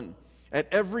done. At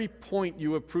every point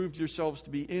you have proved yourselves to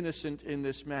be innocent in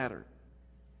this matter.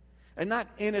 And not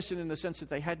innocent in the sense that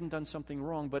they hadn't done something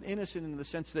wrong, but innocent in the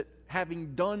sense that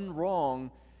having done wrong,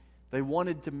 they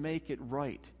wanted to make it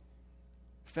right.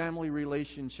 Family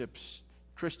relationships,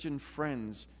 Christian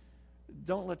friends.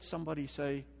 Don't let somebody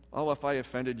say, "Oh, if I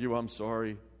offended you, I'm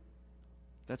sorry."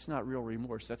 That's not real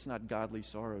remorse. That's not godly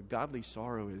sorrow. Godly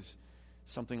sorrow is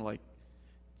something like,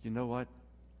 "You know what?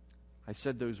 I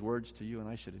said those words to you, and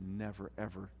I should have never,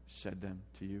 ever said them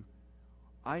to you.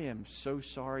 I am so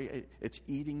sorry. It's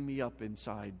eating me up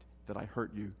inside that I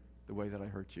hurt you the way that I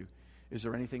hurt you. Is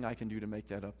there anything I can do to make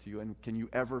that up to you? And can you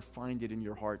ever find it in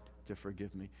your heart to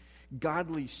forgive me?"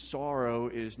 Godly sorrow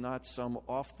is not some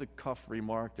off-the-cuff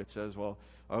remark that says, "Well,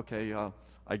 okay,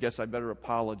 I guess I better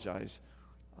apologize."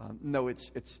 No, it's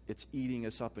eating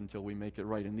us up until we make it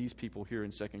right. And these people here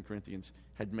in 2 Corinthians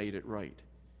had made it right.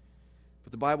 But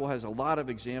the Bible has a lot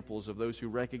of examples of those who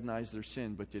recognized their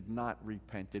sin but did not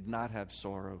repent, did not have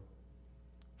sorrow.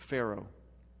 Pharaoh,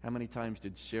 how many times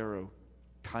did Sarah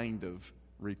kind of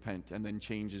repent and then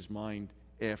change his mind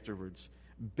afterwards?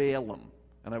 Balaam,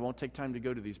 and I won't take time to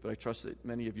go to these, but I trust that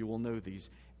many of you will know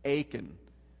these. Achan,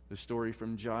 the story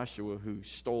from Joshua who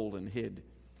stole and hid.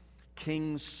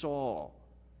 King Saul,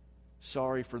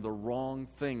 sorry for the wrong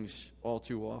things all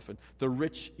too often. The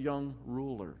rich young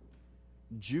ruler.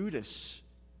 Judas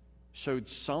showed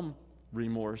some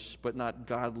remorse, but not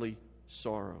godly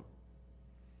sorrow.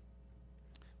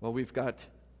 Well, we've got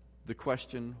the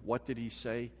question, what did he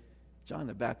say? John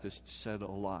the Baptist said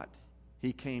a lot.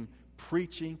 He came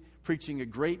preaching a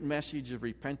great message of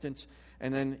repentance,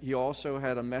 and then he also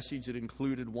had a message that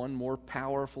included one more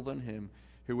powerful than him,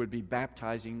 who would be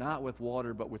baptizing not with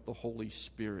water, but with the Holy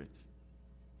Spirit.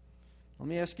 Let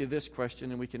me ask you this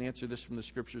question, and we can answer this from the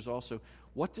Scriptures also.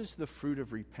 What does the fruit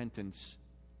of repentance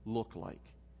look like?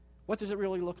 What does it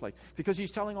really look like? Because he's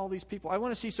telling all these people, I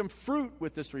want to see some fruit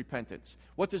with this repentance.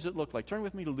 What does it look like? Turn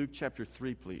with me to Luke chapter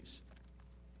 3, please.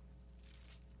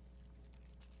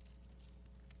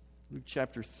 Luke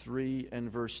chapter 3 and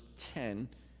verse 10.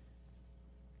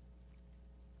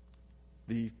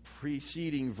 The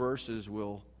preceding verses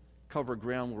will cover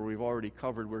ground where we've already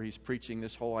covered, where he's preaching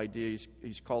this whole idea.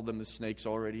 He's called them the snakes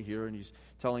already here, and he's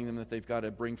telling them that they've got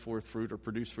to bring forth fruit or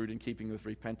produce fruit in keeping with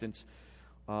repentance.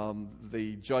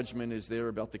 The judgment is there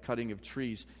about the cutting of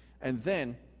trees. And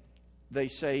then they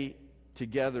say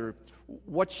together,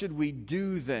 "What should we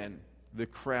do then?" the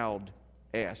crowd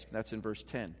asked. That's in verse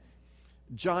 10.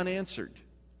 John answered,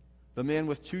 "The man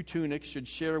with 2 tunics should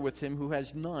share with him who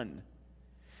has none,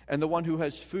 and the one who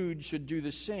has food should do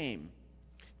the same."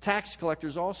 Tax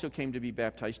collectors also came to be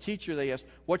baptized. "Teacher," they asked,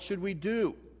 "what should we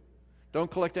do?"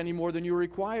 "Don't collect any more than you're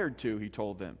required to," he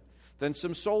told them. Then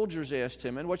some soldiers asked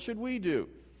him, "And what should we do?"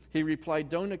 He replied,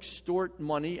 "Don't extort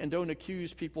money and don't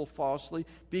accuse people falsely.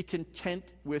 Be content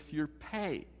with your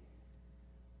pay."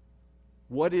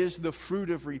 What is the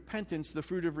fruit of repentance? The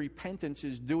fruit of repentance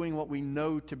is doing what we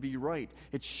know to be right.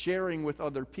 It's sharing with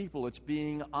other people. It's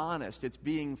being honest. It's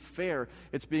being fair.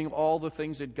 It's being all the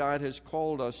things that God has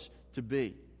called us to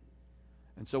be.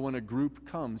 And so when a group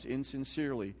comes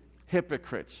insincerely,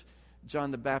 hypocrites,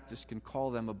 John the Baptist can call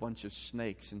them a bunch of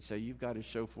snakes and say, you've got to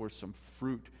show forth some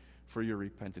fruit for your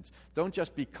repentance. Don't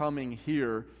just be coming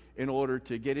here in order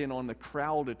to get in on the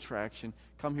crowd attraction.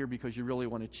 Come here because you really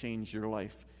want to change your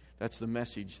life. That's the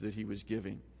message that he was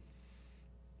giving.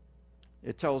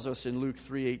 It tells us in Luke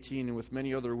 3:18, and with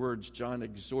many other words, John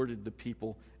exhorted the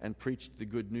people and preached the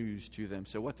good news to them.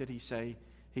 So what did he say?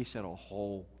 He said a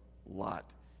whole lot.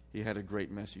 He had a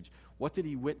great message. What did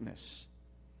he witness?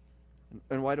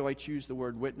 And why do I choose the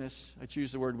word witness? I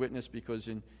choose the word witness because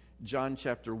in John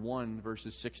chapter 1,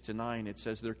 verses 6 to 9, it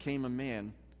says, there came a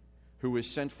man who was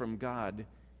sent from God.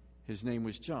 His name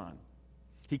was John.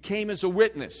 He came as a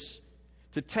witness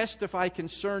to testify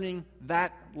concerning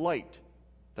that light.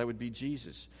 That would be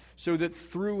Jesus. So that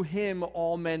through him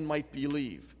all men might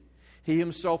believe. He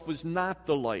himself was not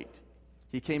the light.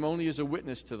 He came only as a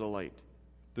witness to the light.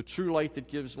 The true light that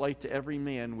gives light to every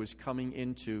man was coming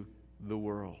into the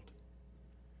world.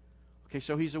 Okay,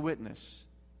 so he's a witness.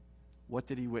 What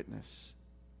did he witness?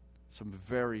 some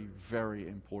very, very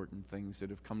important things that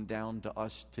have come down to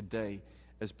us today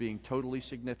as being totally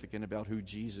significant about who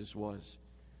Jesus was.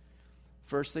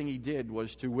 First thing he did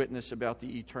was to witness about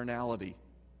the eternality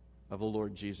of the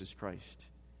Lord Jesus Christ.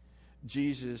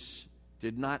 Jesus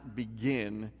did not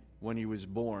begin when he was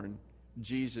born.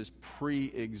 Jesus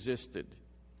pre-existed.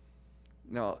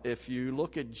 Now, if you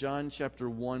look at John chapter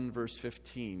 1, verse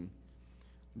 15,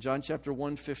 John chapter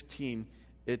 1, 15,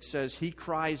 it says, he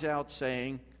cries out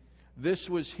saying, this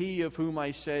was he of whom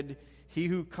I said, he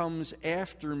who comes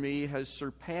after me has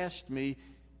surpassed me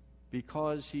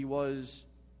because he was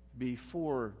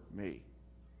before me.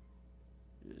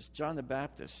 It's John the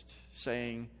Baptist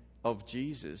saying of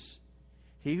Jesus,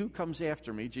 he who comes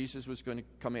after me, Jesus was going to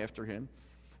come after him,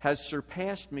 has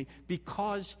surpassed me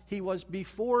because he was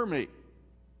before me.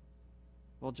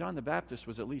 Well, John the Baptist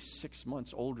was at least 6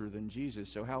 months older than Jesus,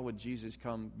 so how would Jesus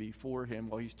come before him?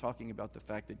 Well, he's talking about the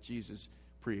fact that Jesus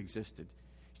pre-existed.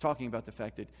 He's talking about the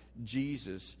fact that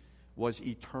Jesus was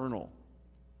eternal.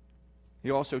 He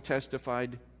also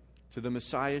testified to the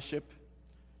messiahship,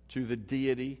 to the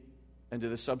deity, and to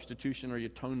the substitutionary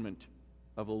atonement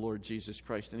of the Lord Jesus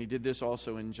Christ. And he did this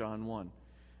also in John 1. And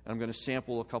I'm going to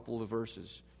sample a couple of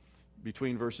verses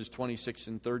between verses 26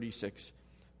 and 36.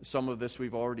 Some of this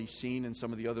we've already seen in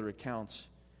some of the other accounts.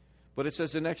 But it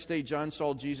says, the next day John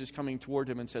saw Jesus coming toward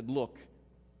him and said, look,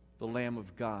 the Lamb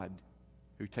of God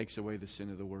who takes away the sin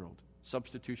of the world.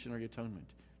 Substitutionary atonement.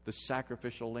 The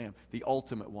sacrificial lamb. The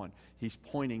ultimate one. He's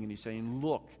pointing and he's saying,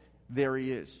 look, there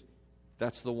he is.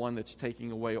 That's the one that's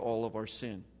taking away all of our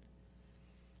sin.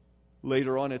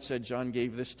 Later on it said John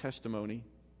gave this testimony,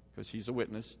 because he's a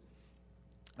witness.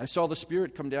 I saw the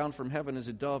Spirit come down from heaven as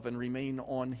a dove and remain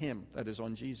on him, that is,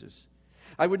 on Jesus.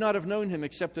 I would not have known him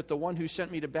except that the one who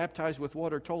sent me to baptize with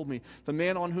water told me, the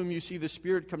man on whom you see the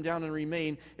Spirit come down and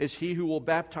remain is he who will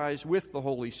baptize with the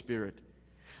Holy Spirit.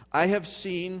 I have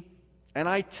seen and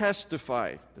I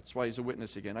testify, that's why he's a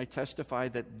witness again, I testify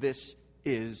that this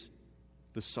is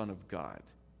the Son of God.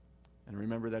 And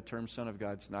remember that term, Son of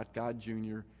God. It's not God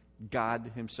Jr., God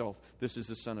himself. This is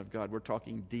the Son of God. We're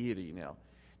talking deity now.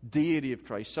 Deity of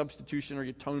Christ, substitutionary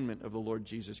atonement of the Lord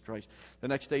Jesus Christ. The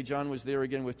next day, John was there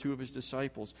again with two of his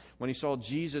disciples. When he saw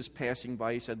Jesus passing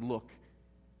by, he said, look,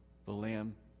 the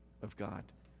Lamb of God.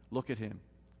 Look at him.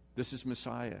 This is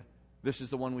Messiah. This is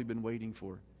the one we've been waiting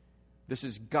for. This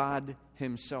is God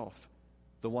himself,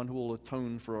 the one who will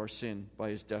atone for our sin by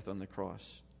his death on the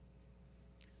cross.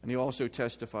 And he also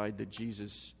testified that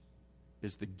Jesus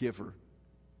is the giver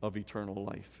of eternal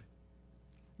life.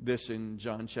 This in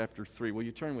John chapter 3. Will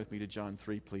you turn with me to John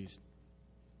 3, please?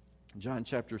 John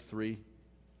chapter 3.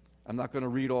 I'm not going to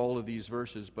read all of these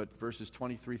verses, but verses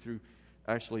 23 through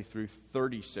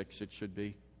 36 it should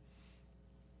be.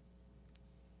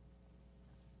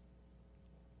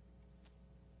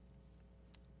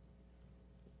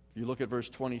 If you look at verse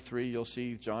 23, you'll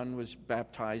see John was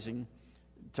baptizing.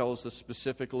 It tells the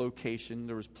specific location.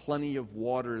 There was plenty of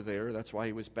water there. That's why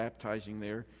he was baptizing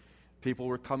there. People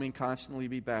were coming constantly to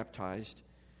be baptized.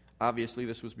 Obviously,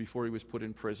 this was before he was put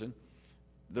in prison.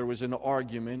 There was an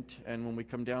argument, and when we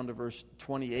come down to verse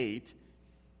 28,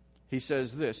 he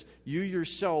says this, you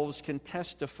yourselves can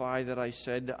testify that I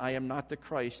said, I am not the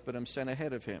Christ, but am sent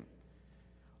ahead of him.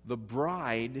 The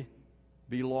bride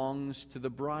belongs to the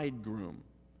bridegroom.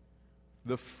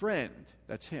 The friend,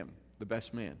 that's him, the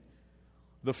best man.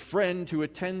 The friend who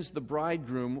attends the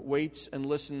bridegroom waits and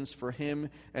listens for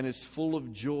him and is full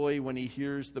of joy when he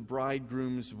hears the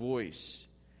bridegroom's voice.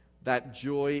 That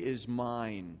joy is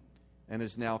mine and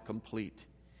is now complete.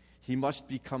 He must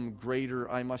become greater,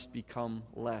 I must become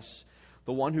less.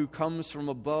 The one who comes from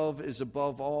above is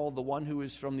above all. The one who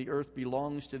is from the earth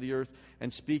belongs to the earth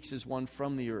and speaks as one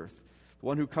from the earth. The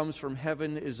one who comes from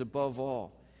heaven is above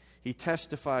all. He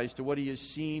testifies to what he has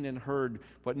seen and heard,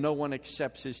 but no one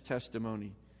accepts his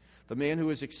testimony. The man who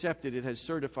has accepted it has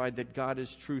certified that God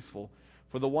is truthful.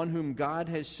 For the one whom God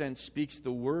has sent speaks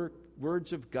the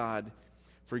words of God,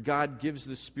 for God gives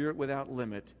the Spirit without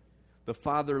limit. The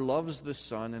Father loves the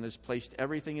Son and has placed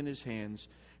everything in his hands.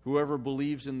 Whoever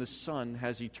believes in the Son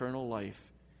has eternal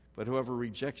life, but whoever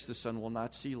rejects the Son will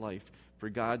not see life, for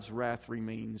God's wrath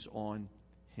remains on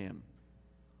him.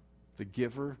 The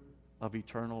giver of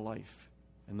eternal life.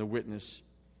 And the witness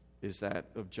is that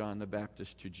of John the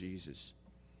Baptist to Jesus.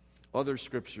 Other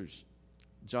scriptures,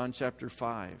 John chapter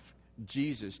 5,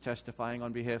 Jesus testifying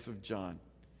on behalf of John.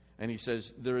 And he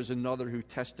says, there is another who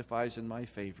testifies in my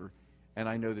favor, and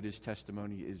I know that his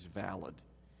testimony is valid.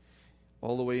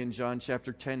 All the way in John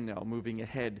chapter 10 now, moving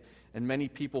ahead, and many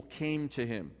people came to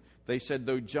him. They said,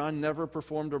 though John never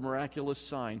performed a miraculous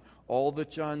sign, all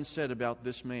that John said about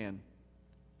this man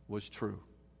was true.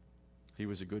 He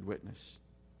was a good witness.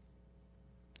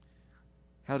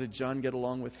 How did John get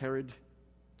along with Herod?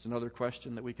 It's another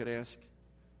question that we could ask.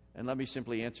 And let me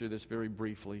simply answer this very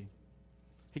briefly.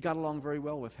 He got along very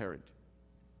well with Herod.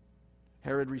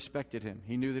 Herod respected him.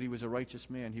 He knew that he was a righteous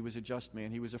man. He was a just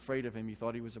man. He was afraid of him. He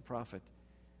thought he was a prophet.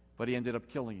 But he ended up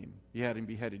killing him. He had him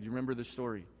beheaded. You remember the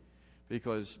story?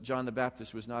 Because John the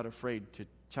Baptist was not afraid to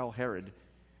tell Herod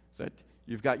that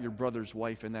you've got your brother's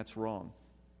wife and that's wrong.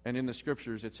 And in the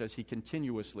scriptures it says he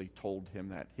continuously told him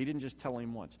that. He didn't just tell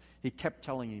him once. He kept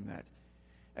telling him that.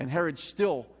 And Herod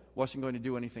still wasn't going to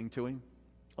do anything to him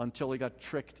until he got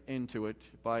tricked into it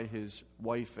by his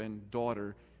wife and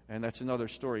daughter. And that's another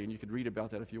story, and you could read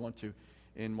about that if you want to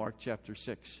in Mark chapter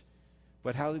 6.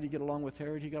 But how did he get along with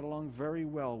Herod? He got along very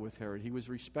well with Herod. He was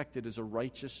respected as a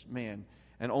righteous man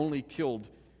and only killed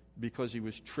because he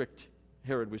was tricked.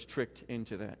 Herod was tricked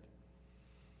into that.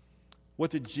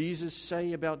 What did Jesus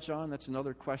say about John? That's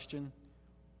another question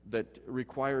that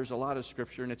requires a lot of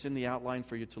scripture, and it's in the outline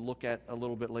for you to look at a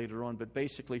little bit later on. But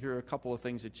basically, here are a couple of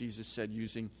things that Jesus said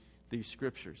using these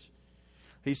scriptures.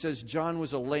 He says, John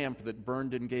was a lamp that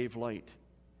burned and gave light,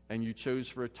 and you chose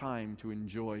for a time to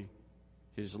enjoy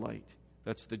his light.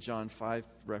 That's the John 5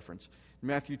 reference.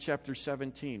 Matthew chapter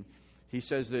 17, he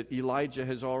says that Elijah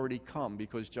has already come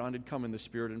because John had come in the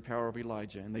spirit and power of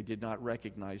Elijah, and they did not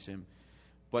recognize him.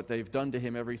 But they've done to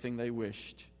him everything they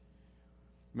wished.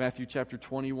 Matthew chapter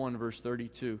 21, verse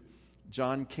 32,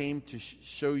 John came to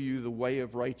show you the way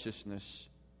of righteousness,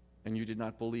 and you did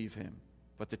not believe him.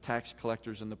 But the tax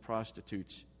collectors and the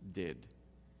prostitutes did.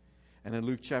 And in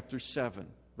Luke chapter 7,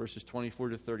 verses 24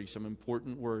 to 30, some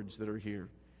important words that are here.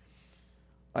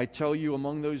 I tell you,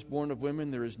 among those born of women,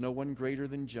 there is no one greater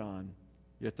than John,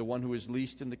 yet the one who is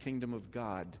least in the kingdom of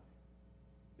God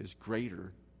is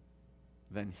greater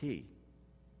than he.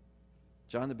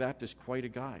 John the Baptist, quite a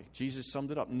guy. Jesus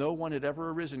summed it up. No one had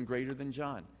ever arisen greater than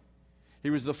John. He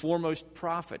was the foremost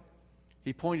prophet.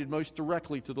 He pointed most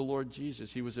directly to the Lord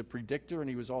Jesus. He was a predictor, and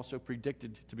he was also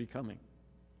predicted to be coming.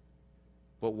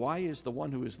 But why is the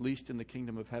one who is least in the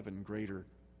kingdom of heaven greater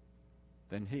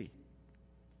than he?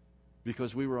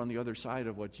 Because we were on the other side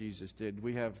of what Jesus did.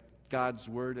 We have God's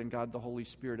Word and God the Holy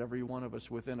Spirit, every one of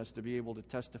us within us, to be able to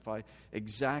testify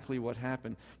exactly what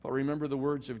happened. But remember the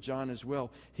words of John as well.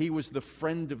 He was the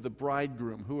friend of the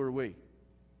bridegroom. Who are we?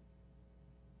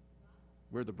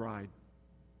 We're the bride.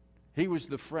 He was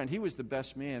the friend. He was the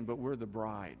best man, but we're the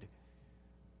bride.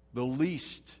 The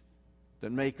least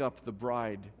that make up the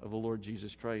bride of the Lord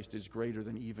Jesus Christ is greater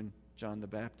than even John the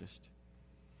Baptist.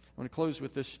 I want to close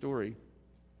with this story.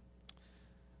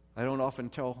 I don't often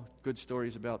tell good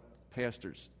stories about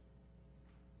pastors.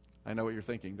 I know what you're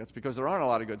thinking. That's because there aren't a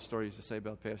lot of good stories to say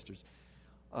about pastors.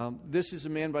 This is a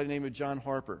man by the name of John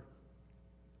Harper.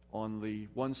 On the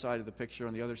one side of the picture,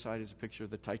 on the other side is a picture of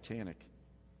the Titanic.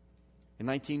 In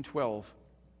 1912,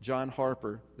 John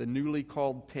Harper, the newly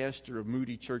called pastor of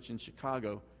Moody Church in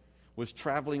Chicago, was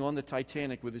traveling on the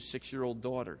Titanic with his 6-year-old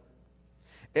daughter.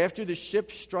 After the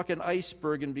ship struck an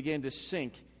iceberg and began to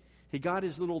sink, he got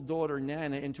his little daughter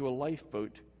Nana into a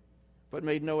lifeboat, but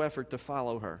made no effort to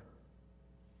follow her.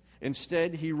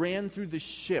 Instead, he ran through the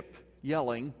ship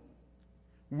yelling,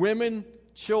 "Women,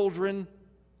 children,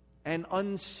 and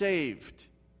unsaved,"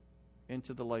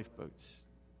 into the lifeboats.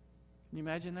 Can you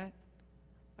imagine that?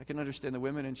 I can understand the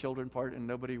women and children part, and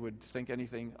nobody would think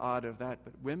anything odd of that.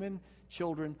 But women,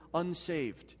 children,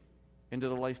 unsaved, into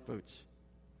the lifeboats.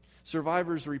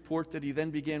 Survivors report that he then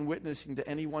began witnessing to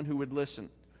anyone who would listen.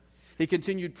 He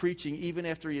continued preaching even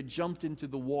after he had jumped into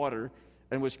the water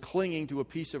and was clinging to a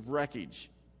piece of wreckage.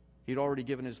 He'd already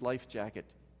given his life jacket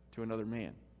to another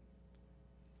man.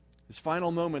 His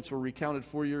final moments were recounted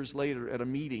 4 years later at a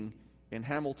meeting in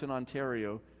Hamilton,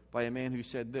 Ontario, by a man who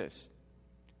said this: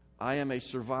 I am a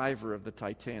survivor of the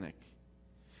Titanic.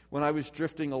 When I was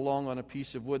drifting along on a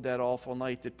piece of wood that awful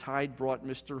night, the tide brought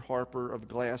Mr. Harper of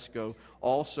Glasgow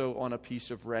also on a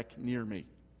piece of wreck near me.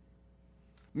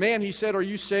 Man, he said, are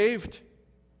you saved?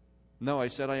 No, I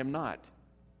said, I am not.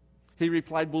 He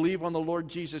replied, believe on the Lord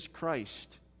Jesus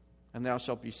Christ, and thou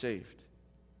shalt be saved.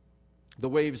 The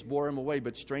waves bore him away,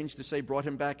 but strange to say, brought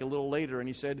him back a little later, and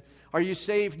he said, are you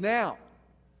saved now?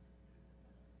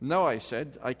 No, I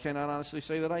said, I cannot honestly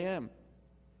say that I am.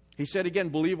 He said again,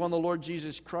 believe on the Lord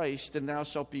Jesus Christ, and thou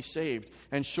shalt be saved.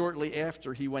 And shortly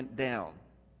after, he went down.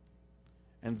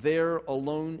 And there,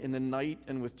 alone in the night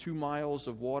and with 2 miles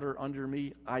of water under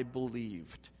me, I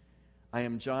believed. I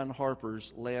am John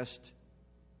Harper's last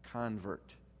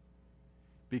convert.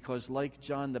 Because like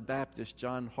John the Baptist,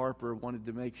 John Harper wanted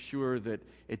to make sure that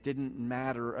it didn't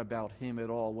matter about him at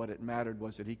all. What it mattered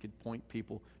was that he could point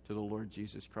people to the Lord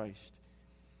Jesus Christ.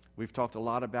 We've talked a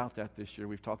lot about that this year.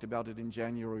 We've talked about it in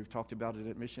January. We've talked about it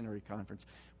at missionary conference.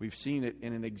 We've seen it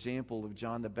in an example of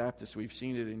John the Baptist. We've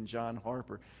seen it in John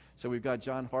Harper. So we've got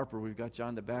John Harper. We've got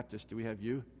John the Baptist. Do we have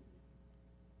you?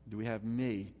 Do we have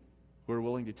me? Who are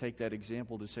willing to take that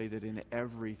example to say that in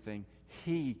everything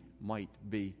he might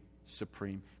be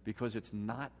supreme, because it's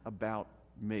not about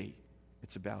me,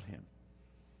 it's about him.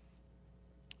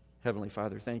 Heavenly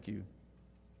Father, thank you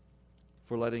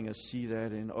for letting us see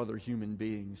that in other human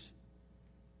beings,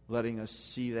 letting us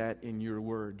see that in your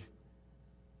word.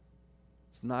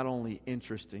 It's not only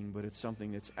interesting, but it's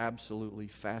something that's absolutely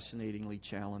fascinatingly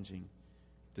challenging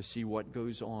to see what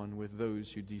goes on with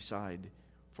those who decide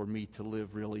for me to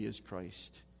live really as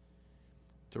Christ.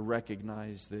 To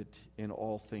recognize that in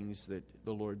all things that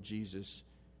the Lord Jesus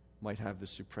might have the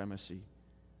supremacy,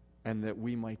 and that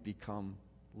we might become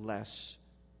less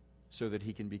so that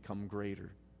he can become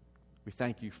greater. We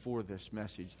thank you for this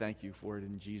message. Thank you for it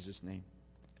in Jesus' name.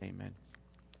 Amen.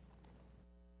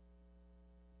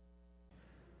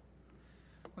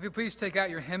 If you please take out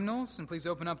your hymnals and please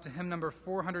open up to hymn number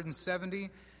 470,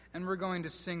 and we're going to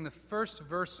sing the first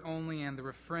verse only and the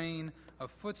refrain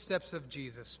of Footsteps of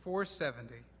Jesus,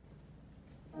 470.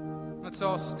 Let's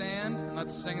all stand and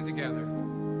let's sing it together.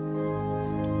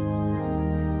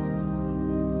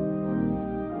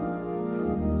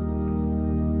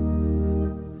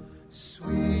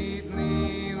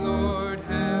 Sweetly, Lord,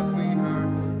 have we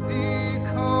heard thee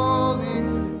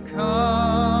calling,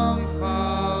 come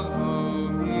follow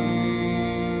me,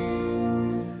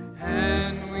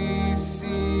 and we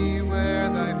see where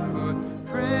thy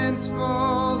footprints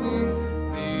falling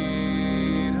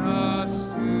lead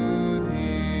us to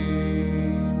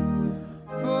thee.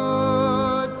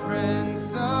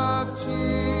 Footprints of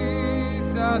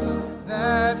Jesus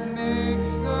that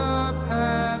makes the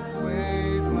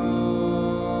pathway glow.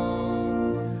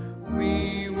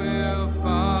 We will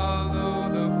follow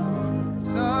the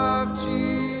footsteps of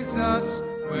Jesus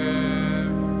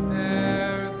where'er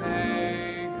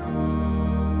they go.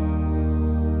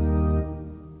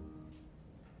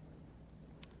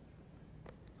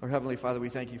 Our Heavenly Father, we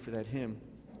thank you for that hymn,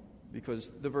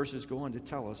 because the verses go on to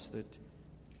tell us that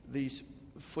these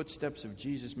footsteps of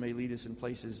Jesus may lead us in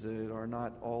places that are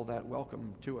not all that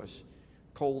welcome to us.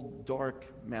 Cold, dark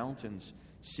mountains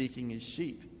seeking his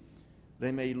sheep.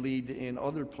 They may lead in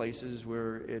other places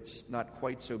where it's not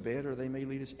quite so bad, or they may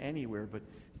lead us anywhere. But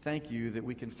thank you that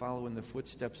we can follow in the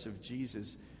footsteps of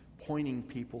Jesus, pointing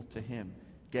people to him,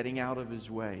 getting out of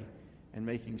his way, and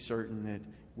making certain that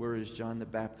whereas John the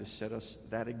Baptist set us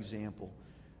that example,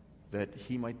 that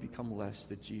he might become less,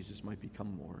 that Jesus might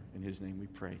become more. In his name we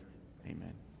pray.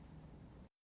 Amen.